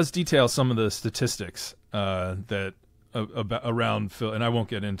book does detail some of the statistics that about around Phil, and I won't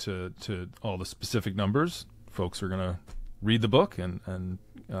get into all the specific numbers. Folks are going to read the book and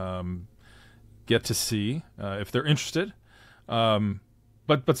get to see if they're interested.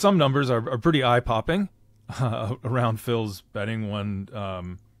 But some numbers are pretty eye-popping around Phil's betting.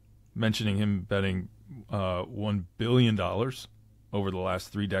 One mentioning him betting $1 billion over the last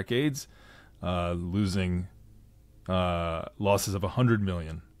 3 decades, losing losses of $100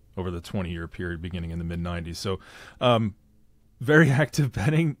 million over the 20-year period beginning in the mid-90s. So very active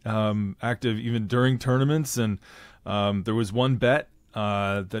betting, active even during tournaments. And there was one bet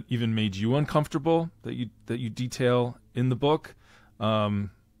that even made you uncomfortable that you detail in the book,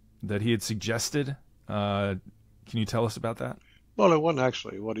 that he had suggested. Can you tell us about that? Well, it wasn't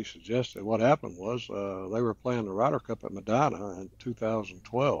actually what he suggested. What happened was they were playing the Ryder Cup at Medina in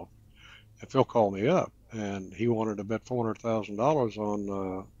 2012, and Phil called me up, and he wanted to bet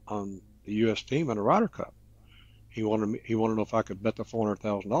 $400,000 on the U.S. team in the Ryder Cup. He wanted to know if I could bet the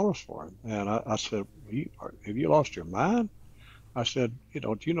 $400,000 for him, and I said, "Have you lost your mind?" I said,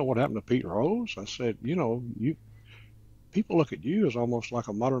 "Do you know what happened to Pete Rose?" I said, people look at you as almost like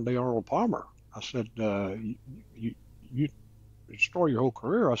a modern day Arnold Palmer. I said, you destroy your whole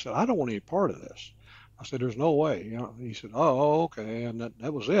career. I said, I don't want any part of this. I said, there's no way. He said, oh, okay, and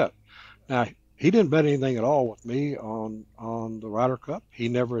that was it. Now he didn't bet anything at all with me on the Ryder Cup. He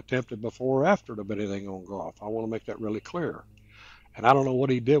never attempted before or after to bet anything on golf. I want to make that really clear. And I don't know what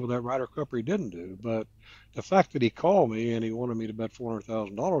he did with that Ryder Cup or he didn't do, but the fact that he called me and he wanted me to bet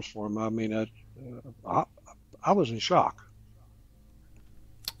 $400,000 for him, I mean, I was in shock.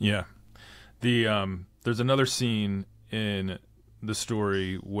 Yeah. There's another scene in the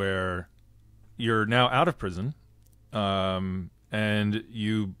story where you're now out of prison, and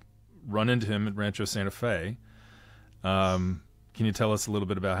you run into him at Rancho Santa Fe. Can you tell us a little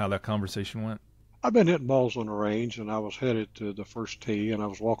bit about how that conversation went? I've been hitting balls on the range, and I was headed to the first tee, and I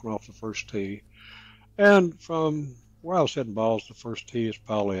was walking off the first tee. And from where I was hitting balls, the first tee is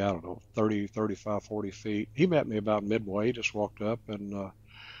probably, I don't know, 30, 35, 40 feet. He met me about midway, just walked up, and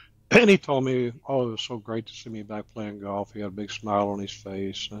he told me, oh, it was so great to see me back playing golf. He had a big smile on his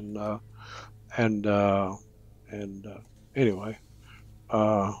face, and anyway,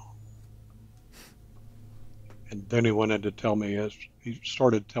 and then he went in to tell me, as he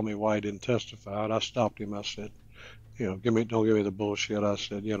started to tell me why he didn't testify. And I stopped him. I said, don't give me the bullshit. I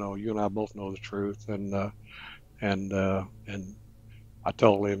said, you and I both know the truth, and I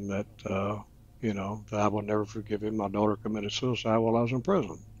told him that that I will never forgive him. My daughter committed suicide while I was in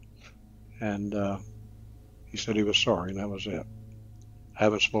prison, and he said he was sorry, and that was it. I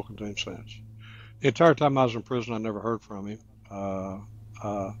haven't spoken to him since. The entire time I was in prison, I never heard from him.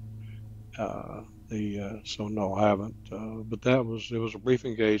 So no, I haven't. But it was a brief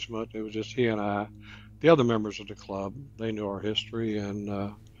engagement. It was just he and I. The other members of the club, they knew our history,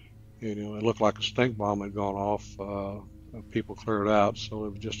 and it looked like a stink bomb had gone off. People cleared out, so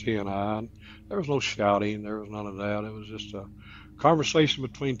it was just he and I. And there was no shouting. There was none of that. It was just a conversation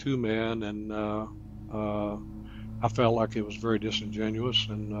between two men, and I felt like it was very disingenuous,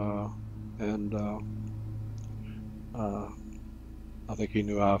 and I think he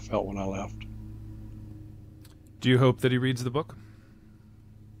knew how I felt when I left. Do you hope that he reads the book?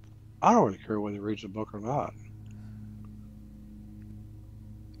 I don't really care whether he reads the book or not.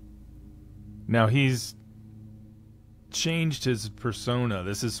 Now, he's changed his persona.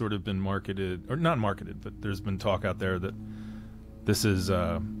 This has sort of been marketed, or not marketed, but there's been talk out there that this is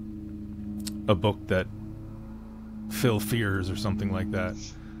a book that Phil fears or something like that.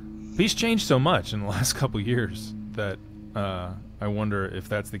 He's changed so much in the last couple of years that I wonder if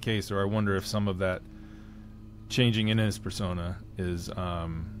that's the case, or I wonder if some of that changing in his persona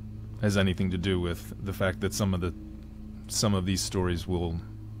has anything to do with the fact that some of these stories will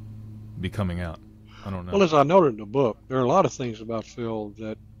be coming out. I don't know. Well, as I noted in the book, there are a lot of things about Phil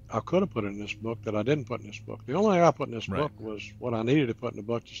that I could have put in this book that I didn't put in this book. The only thing I put in this book was what I needed to put in the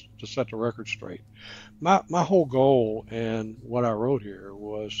book to set the record straight. My whole goal and what I wrote here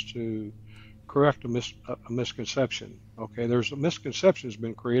was to correct a misconception. Okay, there's a misconception that's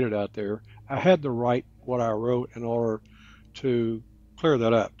been created out there. I had to write what I wrote in order to clear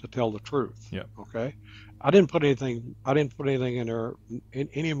that up, to tell the truth. Yeah. Okay. I didn't put anything in there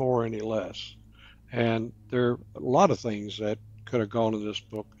any more or any less. And there are a lot of things that could have gone in this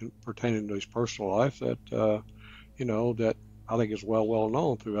book pertaining to his personal life that that I think is well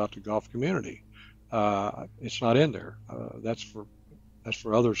known throughout the golf community. It's not in there. That's for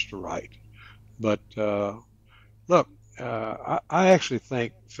others to write. But look, I actually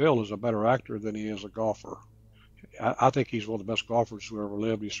think Phil is a better actor than he is a golfer. I think he's one of the best golfers who ever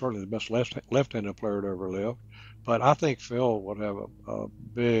lived. He's certainly the best left-handed player to ever live. But I think Phil would have a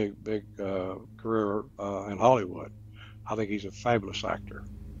big career in Hollywood. I think he's a fabulous actor.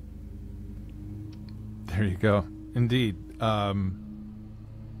 There you go. Indeed. The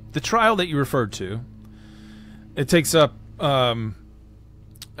trial that you referred to, it takes up towards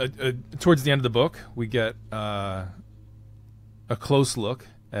the end of the book, we get a close look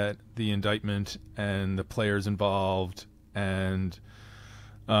at the indictment and the players involved, and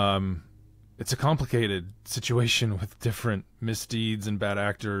it's a complicated situation with different misdeeds and bad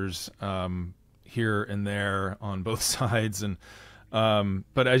actors here and there on both sides, and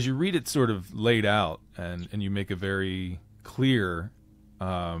but as you read it sort of laid out, and you make a very clear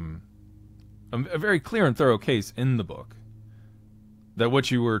and thorough case in the book that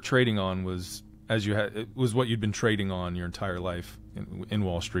what you were trading on was what you'd been trading on your entire life in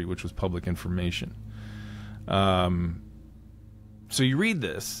Wall Street, which was public information. So you read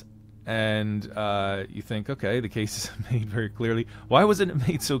this and you think, okay, the case is made very clearly. Why wasn't it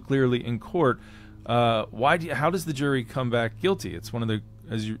made so clearly in court? How does the jury come back guilty? It's one of the,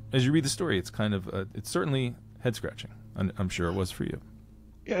 as you read the story, it's kind of it's certainly head scratching. I'm sure it was for you.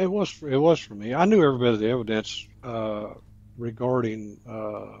 Yeah, it was for me. I knew every bit of the evidence regarding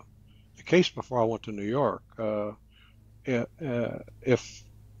the case before I went to New York.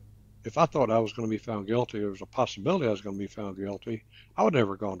 If I thought I was going to be found guilty, there was a possibility I was going to be found guilty, I would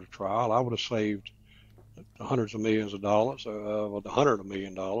never gone to trial. I would have saved hundreds of millions of dollars, well, $100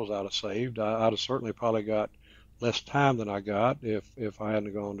 million I'd have saved. I'd have certainly probably got less time than I got if I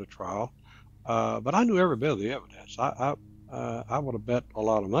hadn't gone to trial. But I knew every bit of the evidence. I would have bet a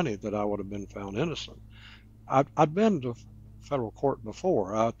lot of money that I would have been found innocent. I'd been to federal court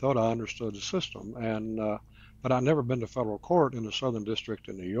before. I thought I understood the system, and but I'd never been to federal court in the Southern District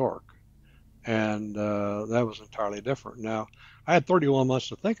in New York, and that was entirely different. Now, I had 31 months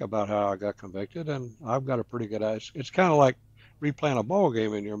to think about how I got convicted, and I've got a pretty good idea. It's kind of like replaying a ball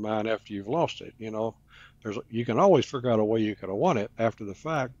game in your mind after you've lost it. You know, you can always figure out a way you could have won it after the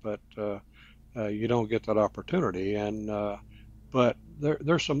fact, but you don't get that opportunity. And but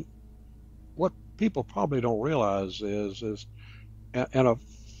there's some what people probably don't realize is in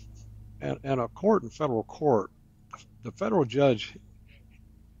a court in federal court, the federal judge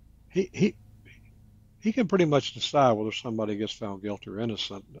he he he can pretty much decide whether somebody gets found guilty or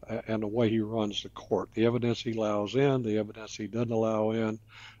innocent, and the way he runs the court, the evidence he allows in, the evidence he doesn't allow in,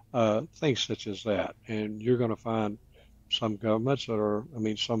 things such as that. And you're going to find some governments that are, I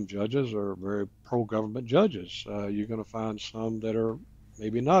mean, some judges are very pro-government judges. You're going to find some that are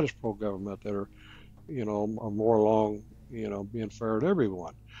maybe not as pro-government, that are, are more along, being fair to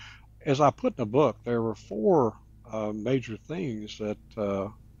everyone. As I put in the book, there were four major things that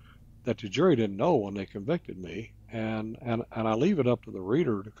the jury didn't know when they convicted me, and I leave it up to the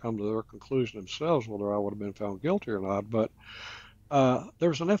reader to come to their conclusion themselves whether I would have been found guilty or not. But there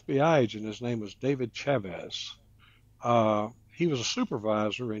was an FBI agent. His name was David Chavez. He was a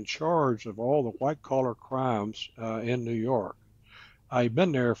supervisor in charge of all the white-collar crimes in New York. He'd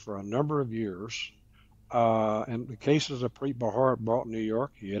been there for a number of years, and the cases that Preet Bharara brought in New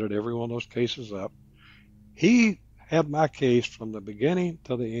York, he headed every one of those cases up. He had my case from the beginning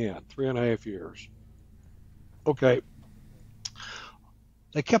to the end, 3.5 years. Okay,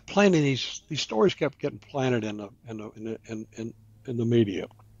 they kept planting these stories kept getting planted in the media.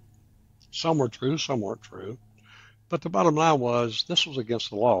 Some were true, some weren't true. But the bottom line was this was against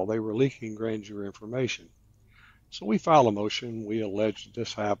the law. They were leaking grand jury information. So we filed a motion. We alleged that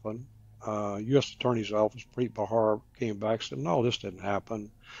this happened. U.S. Attorney's Office, Preet Bharara, came back and said, no, this didn't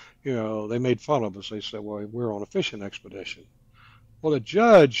happen. They made fun of us. They said, well, we're on a fishing expedition. Well, the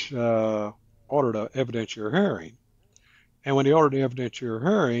judge ordered an evidentiary hearing. And when he ordered the evidentiary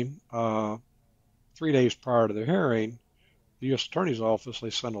hearing, 3 days prior to the hearing, the U.S. Attorney's Office, they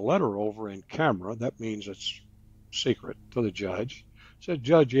sent a letter over in camera. That means it's secret to the judge. Said,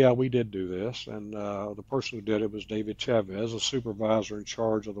 Judge, yeah, we did do this. And the person who did it was David Chavez, a supervisor in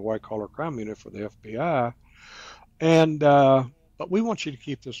charge of the white-collar crime unit for the FBI. And but we want you to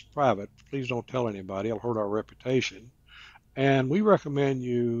keep this private. Please don't tell anybody. It'll hurt our reputation. And we recommend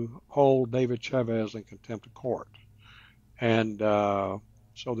you hold David Chavez in contempt of court. And so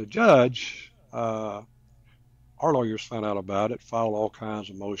the judge, our lawyers found out about it, filed all kinds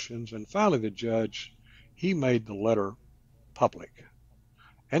of motions. And finally, the judge, he made the letter public.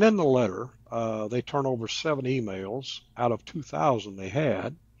 And in the letter, they turned over 7 emails out of 2,000 they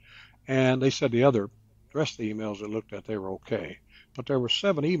had. And they said the rest of the emails they looked at, they were okay. But there were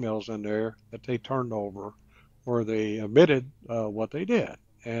 7 emails in there that they turned over where they admitted what they did.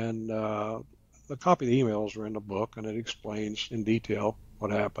 And the copy of the emails are in the book, and it explains in detail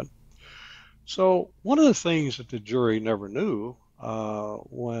what happened. So one of the things that the jury never knew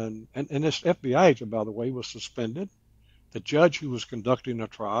and this FBI agent, by the way, was suspended. The judge who was conducting the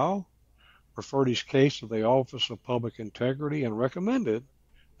trial referred his case to the Office of Public Integrity and recommended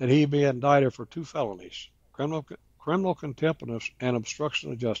that he be indicted for 2 felonies, criminal contempt and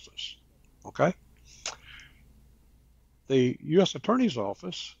obstruction of justice. Okay? The U.S. Attorney's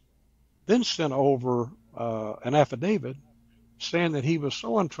Office then sent over an affidavit saying that he was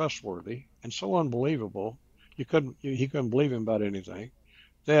so untrustworthy and so unbelievable, he couldn't believe him about anything,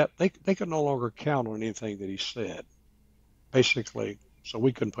 that they could no longer count on anything that he said, basically, so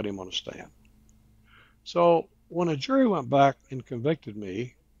we couldn't put him on the stand. So when a jury went back and convicted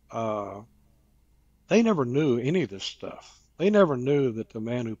me, they never knew any of this stuff. They never knew that the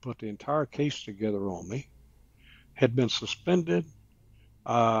man who put the entire case together on me had been suspended,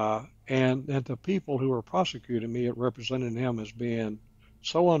 and that the people who were prosecuting me represented him as being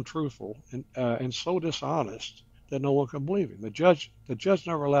so untruthful and so dishonest that no one could believe him. The judge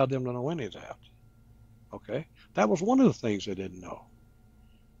never allowed them to know any of that. Okay, that was one of the things they didn't know.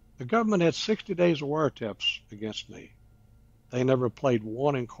 The government had 60 days of wiretaps against me. They never played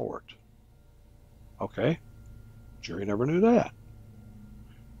one in court. Okay, jury never knew that.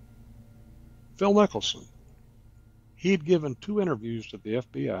 Phil Mickelson, he'd given 2 interviews to the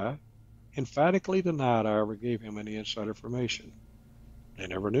FBI, emphatically denied I ever gave him any inside information. They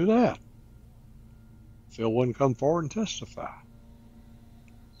never knew that. Phil wouldn't come forward and testify.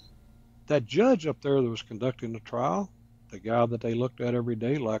 That judge up there that was conducting the trial, the guy that they looked at every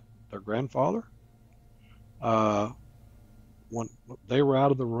day like their grandfather, uh, when they were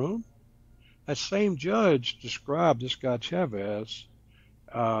out of the room, that same judge described this guy Chavez.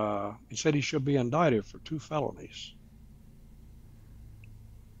 He said he should be indicted for 2 felonies.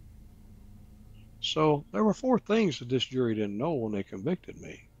 So there were 4 things that this jury didn't know when they convicted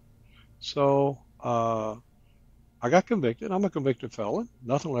me. So I got convicted. I'm a convicted felon.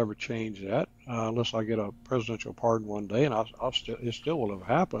 Nothing will ever change that unless I get a presidential pardon one day, and it still will have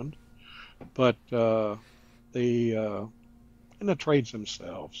happened. But the and the trades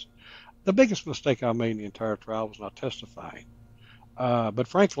themselves. The biggest mistake I made in the entire trial was not testifying. But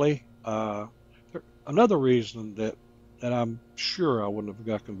frankly, another reason that I'm sure I wouldn't have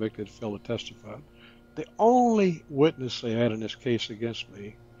got convicted if Phil had testified. The only witness they had in this case against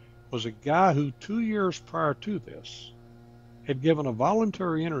me was a guy who 2 years prior to this had given a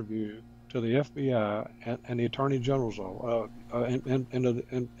voluntary interview to the FBI and the Attorney General's and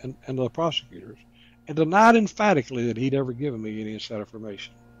the prosecutors, and denied emphatically that he'd ever given me any inside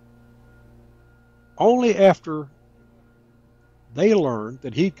information. Only after they learned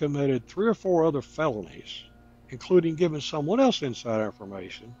that he committed 3 or 4 other felonies, including giving someone else inside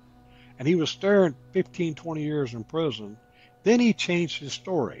information, and he was staring 15, 20 years in prison, then he changed his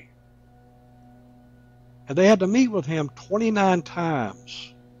story. And they had to meet with him 29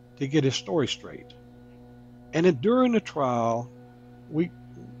 times to get his story straight. And during the trial, we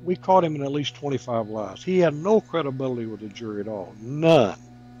caught him in at least 25 lies. He had no credibility with the jury at all, none.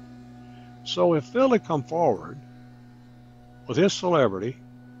 So if Phil had come forward with his celebrity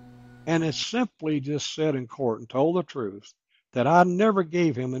and had simply just said in court and told the truth that I never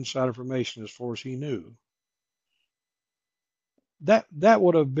gave him inside information as far as he knew, that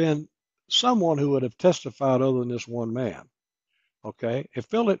would have been someone who would have testified other than this one man. Okay, if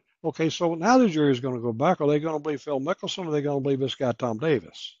Phil had, okay, so now the jury is going to go back. Are they going to believe Phil Mickelson or are they going to believe this guy Tom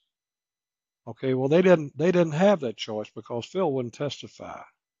Davis? Okay, well they didn't have that choice because Phil wouldn't testify.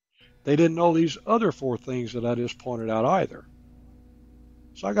 They didn't know these other 4 things that I just pointed out either.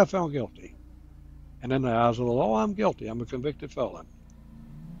 So I got found guilty. And in the eyes of the law, I'm guilty. I'm a convicted felon.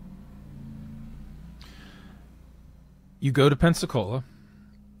 You go to Pensacola,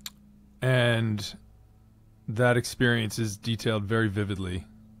 and that experience is detailed very vividly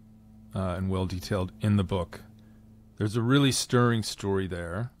and well detailed in the book. There's a really stirring story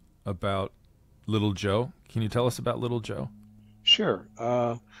there about Little Joe. Can you tell us about Little Joe? Sure.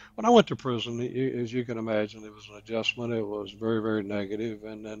 When I went to prison, as you can imagine, it was an adjustment. It was very, very negative.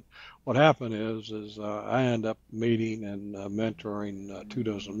 And then what happened is I ended up meeting and mentoring 2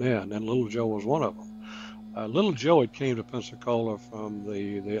 dozen men, and Little Joe was one of them. Little Joe had came to Pensacola from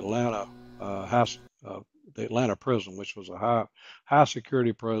the Atlanta house, the Atlanta prison, which was a high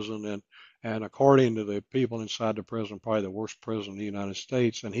security prison, and according to the people inside the prison, probably the worst prison in the United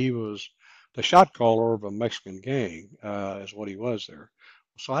States. And he was the shot caller of a Mexican gang, is what he was there.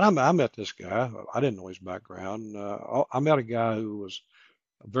 So I met this guy. I didn't know his background. I met a guy who was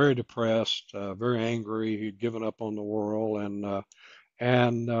very depressed, very angry. He'd given up on the world, and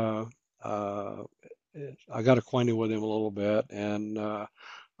I got acquainted with him a little bit, and I,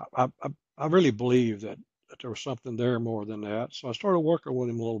 I, I really believed that there was something there more than that. So I started working with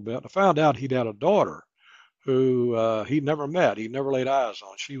him a little bit. I found out he'd had a daughter who he'd never met, he'd never laid eyes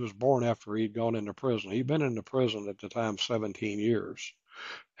on. She was born after he'd gone into prison. He'd been into prison at the time 17 years.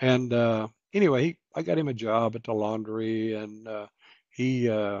 And anyway, I got him a job at the laundry, and he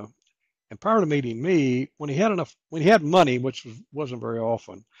and prior to meeting me, when he had money, which wasn't very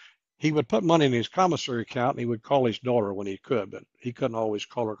often, he would put money in his commissary account and he would call his daughter when he could, but he couldn't always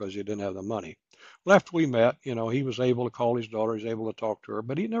call her because he didn't have the money. Well, after we met, he was able to call his daughter, he was able to talk to her,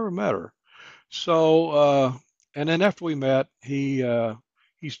 but he never met her. So, and then after we met, he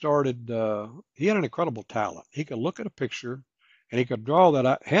started. He had an incredible talent. He could look at a picture, and he could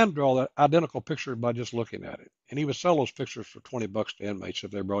hand draw that identical picture by just looking at it. And he would sell those pictures for $20 to inmates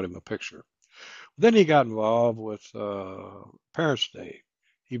if they brought him a picture. Then he got involved with Parents' Day.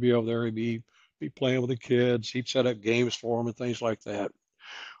 He'd be over there. He'd be playing with the kids. He'd set up games for them and things like that.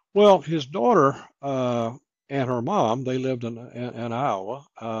 Well, his daughter and her mom, they lived in Iowa.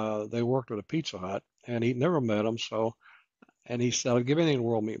 They worked at a Pizza Hut, and he never met them. And he said, "I'd give anything in the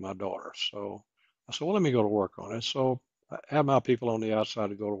world to meet my daughter." So I said, "Well, let me go to work on it." So have my people on the outside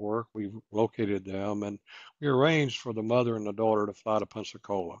to go to work. We located them, and we arranged for the mother and the daughter to fly to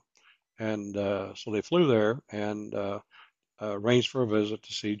Pensacola. And so they flew there and arranged for a visit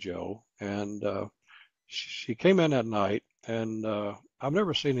to see Joe. And she came in that night, and I've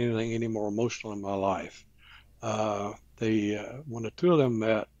never seen anything any more emotional in my life. When the two of them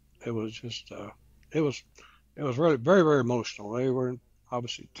met, it was just it was it was really very very emotional. They were in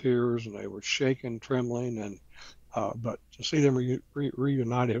obviously tears, and they were shaking, trembling, and but to see them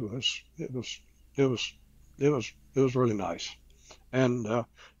reunited it was it was really nice. And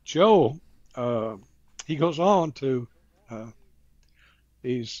Joe, uh, he goes on to uh,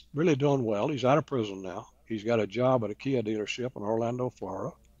 he's really doing well. He's out of prison now. He's got a job at a Kia dealership in Orlando,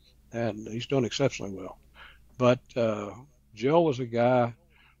 Florida, and he's doing exceptionally well. But Joe was a guy,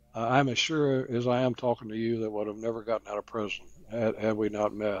 I'm as sure as I am talking to you, that would have never gotten out of prison had we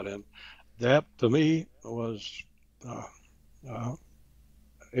not met. And that, to me, was, uh, uh,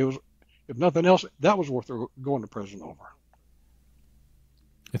 it was, if nothing else, that was worth going to prison over.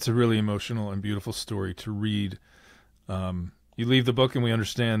 It's a really emotional and beautiful story to read. You leave the book, and we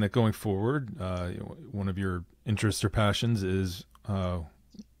understand that going forward, one of your interests or passions is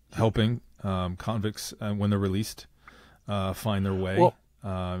helping convicts when they're released find their way. Well,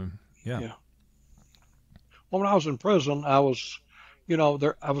 Yeah, yeah. Well, when I was in prison, I was,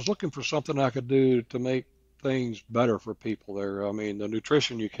 I was looking for something I could do to make things better for people there. I mean, the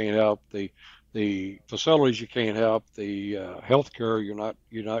nutrition you can't help, the facilities you can't help, the health care you're not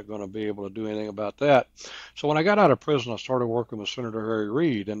going to be able to do anything about that. So when I got out of prison, I started working with Senator Harry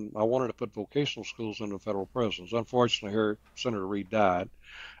Reid, and I wanted to put vocational schools into federal prisons. Unfortunately, Senator Reid died.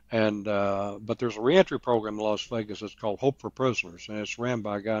 And but there's a reentry program in Las Vegas. It's called Hope for Prisoners, and it's ran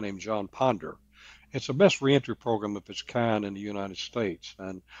by a guy named John Ponder. It's the best reentry program of its kind in the United States.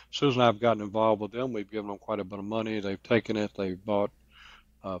 And Susan and I have gotten involved with them. We've given them quite a bit of money. They've taken it. They've bought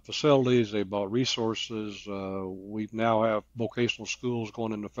facilities. They bought resources. We now have vocational schools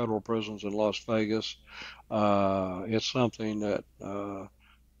going into federal prisons in Las Vegas. It's something that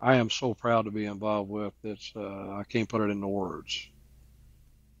I am so proud to be involved with. I can't put it into words.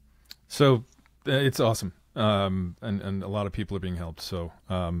 so it's awesome, and a lot of people are being helped. So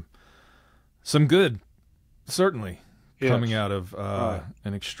some good, certainly, coming Yes. out of Right.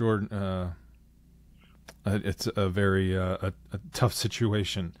 an extraordinary. It's a very a tough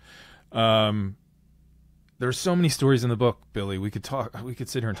situation. Um, there's so many stories in the book, Billy. We could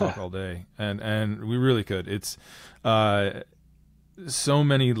sit here and talk all day, and we really could. It's uh, so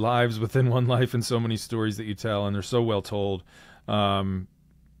many lives within one life, and so many stories that you tell, and they're so well told. Um,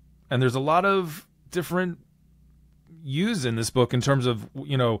 and there's a lot of different use in this book in terms of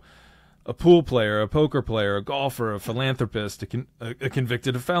a pool player, a poker player, a golfer, a philanthropist, a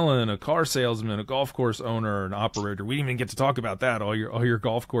convicted felon, a car salesman, a golf course owner, an operator. We didn't even get to talk about that. All your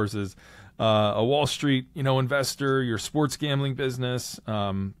golf courses, a Wall Street investor, your sports gambling business,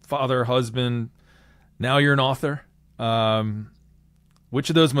 father, husband. Now you're an author. Which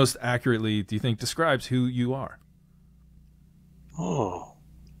of those most accurately do you think describes who you are? Oh,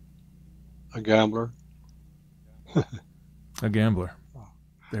 a gambler. A gambler.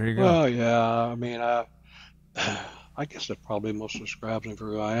 There you go. Well, yeah. I mean, I guess it probably most describes me for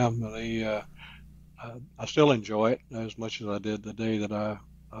who I am. I still enjoy it as much as I did the day that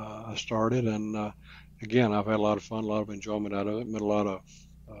I started. And again, I've had a lot of fun, a lot of enjoyment out of it. Met a lot of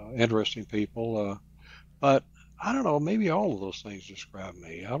interesting people. But I don't know. Maybe all of those things describe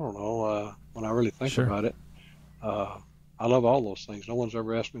me. I don't know. When I really think Sure. about it, uh, I love all those things. No one's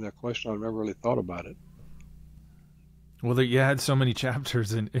ever asked me that question. I've never really thought about it. Well, you had so many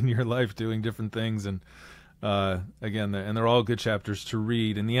chapters in your life doing different things, and again, and they're all good chapters to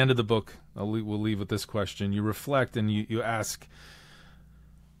read. In the end of the book, we'll leave with this question. You reflect and you ask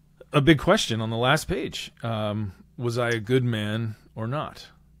a big question on the last page. Was I a good man or not?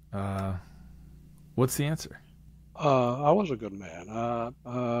 What's the answer? I was a good man.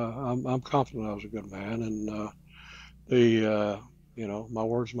 I'm confident I was a good man, and the my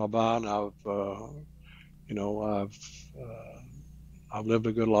words, my bond. You know, I've lived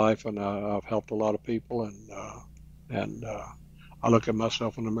a good life, and I've helped a lot of people, and I look at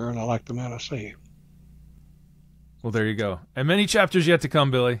myself in the mirror, and I like the man I see. Well, there you go. And many chapters yet to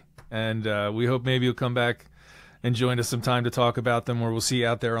come, Billy. And we hope maybe you'll come back and join us sometime to talk about them, or we'll see you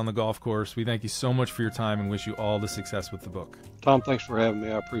out there on the golf course. We thank you so much for your time and wish you all the success with the book. Tom, thanks for having me.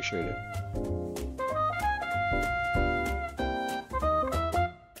 I appreciate it.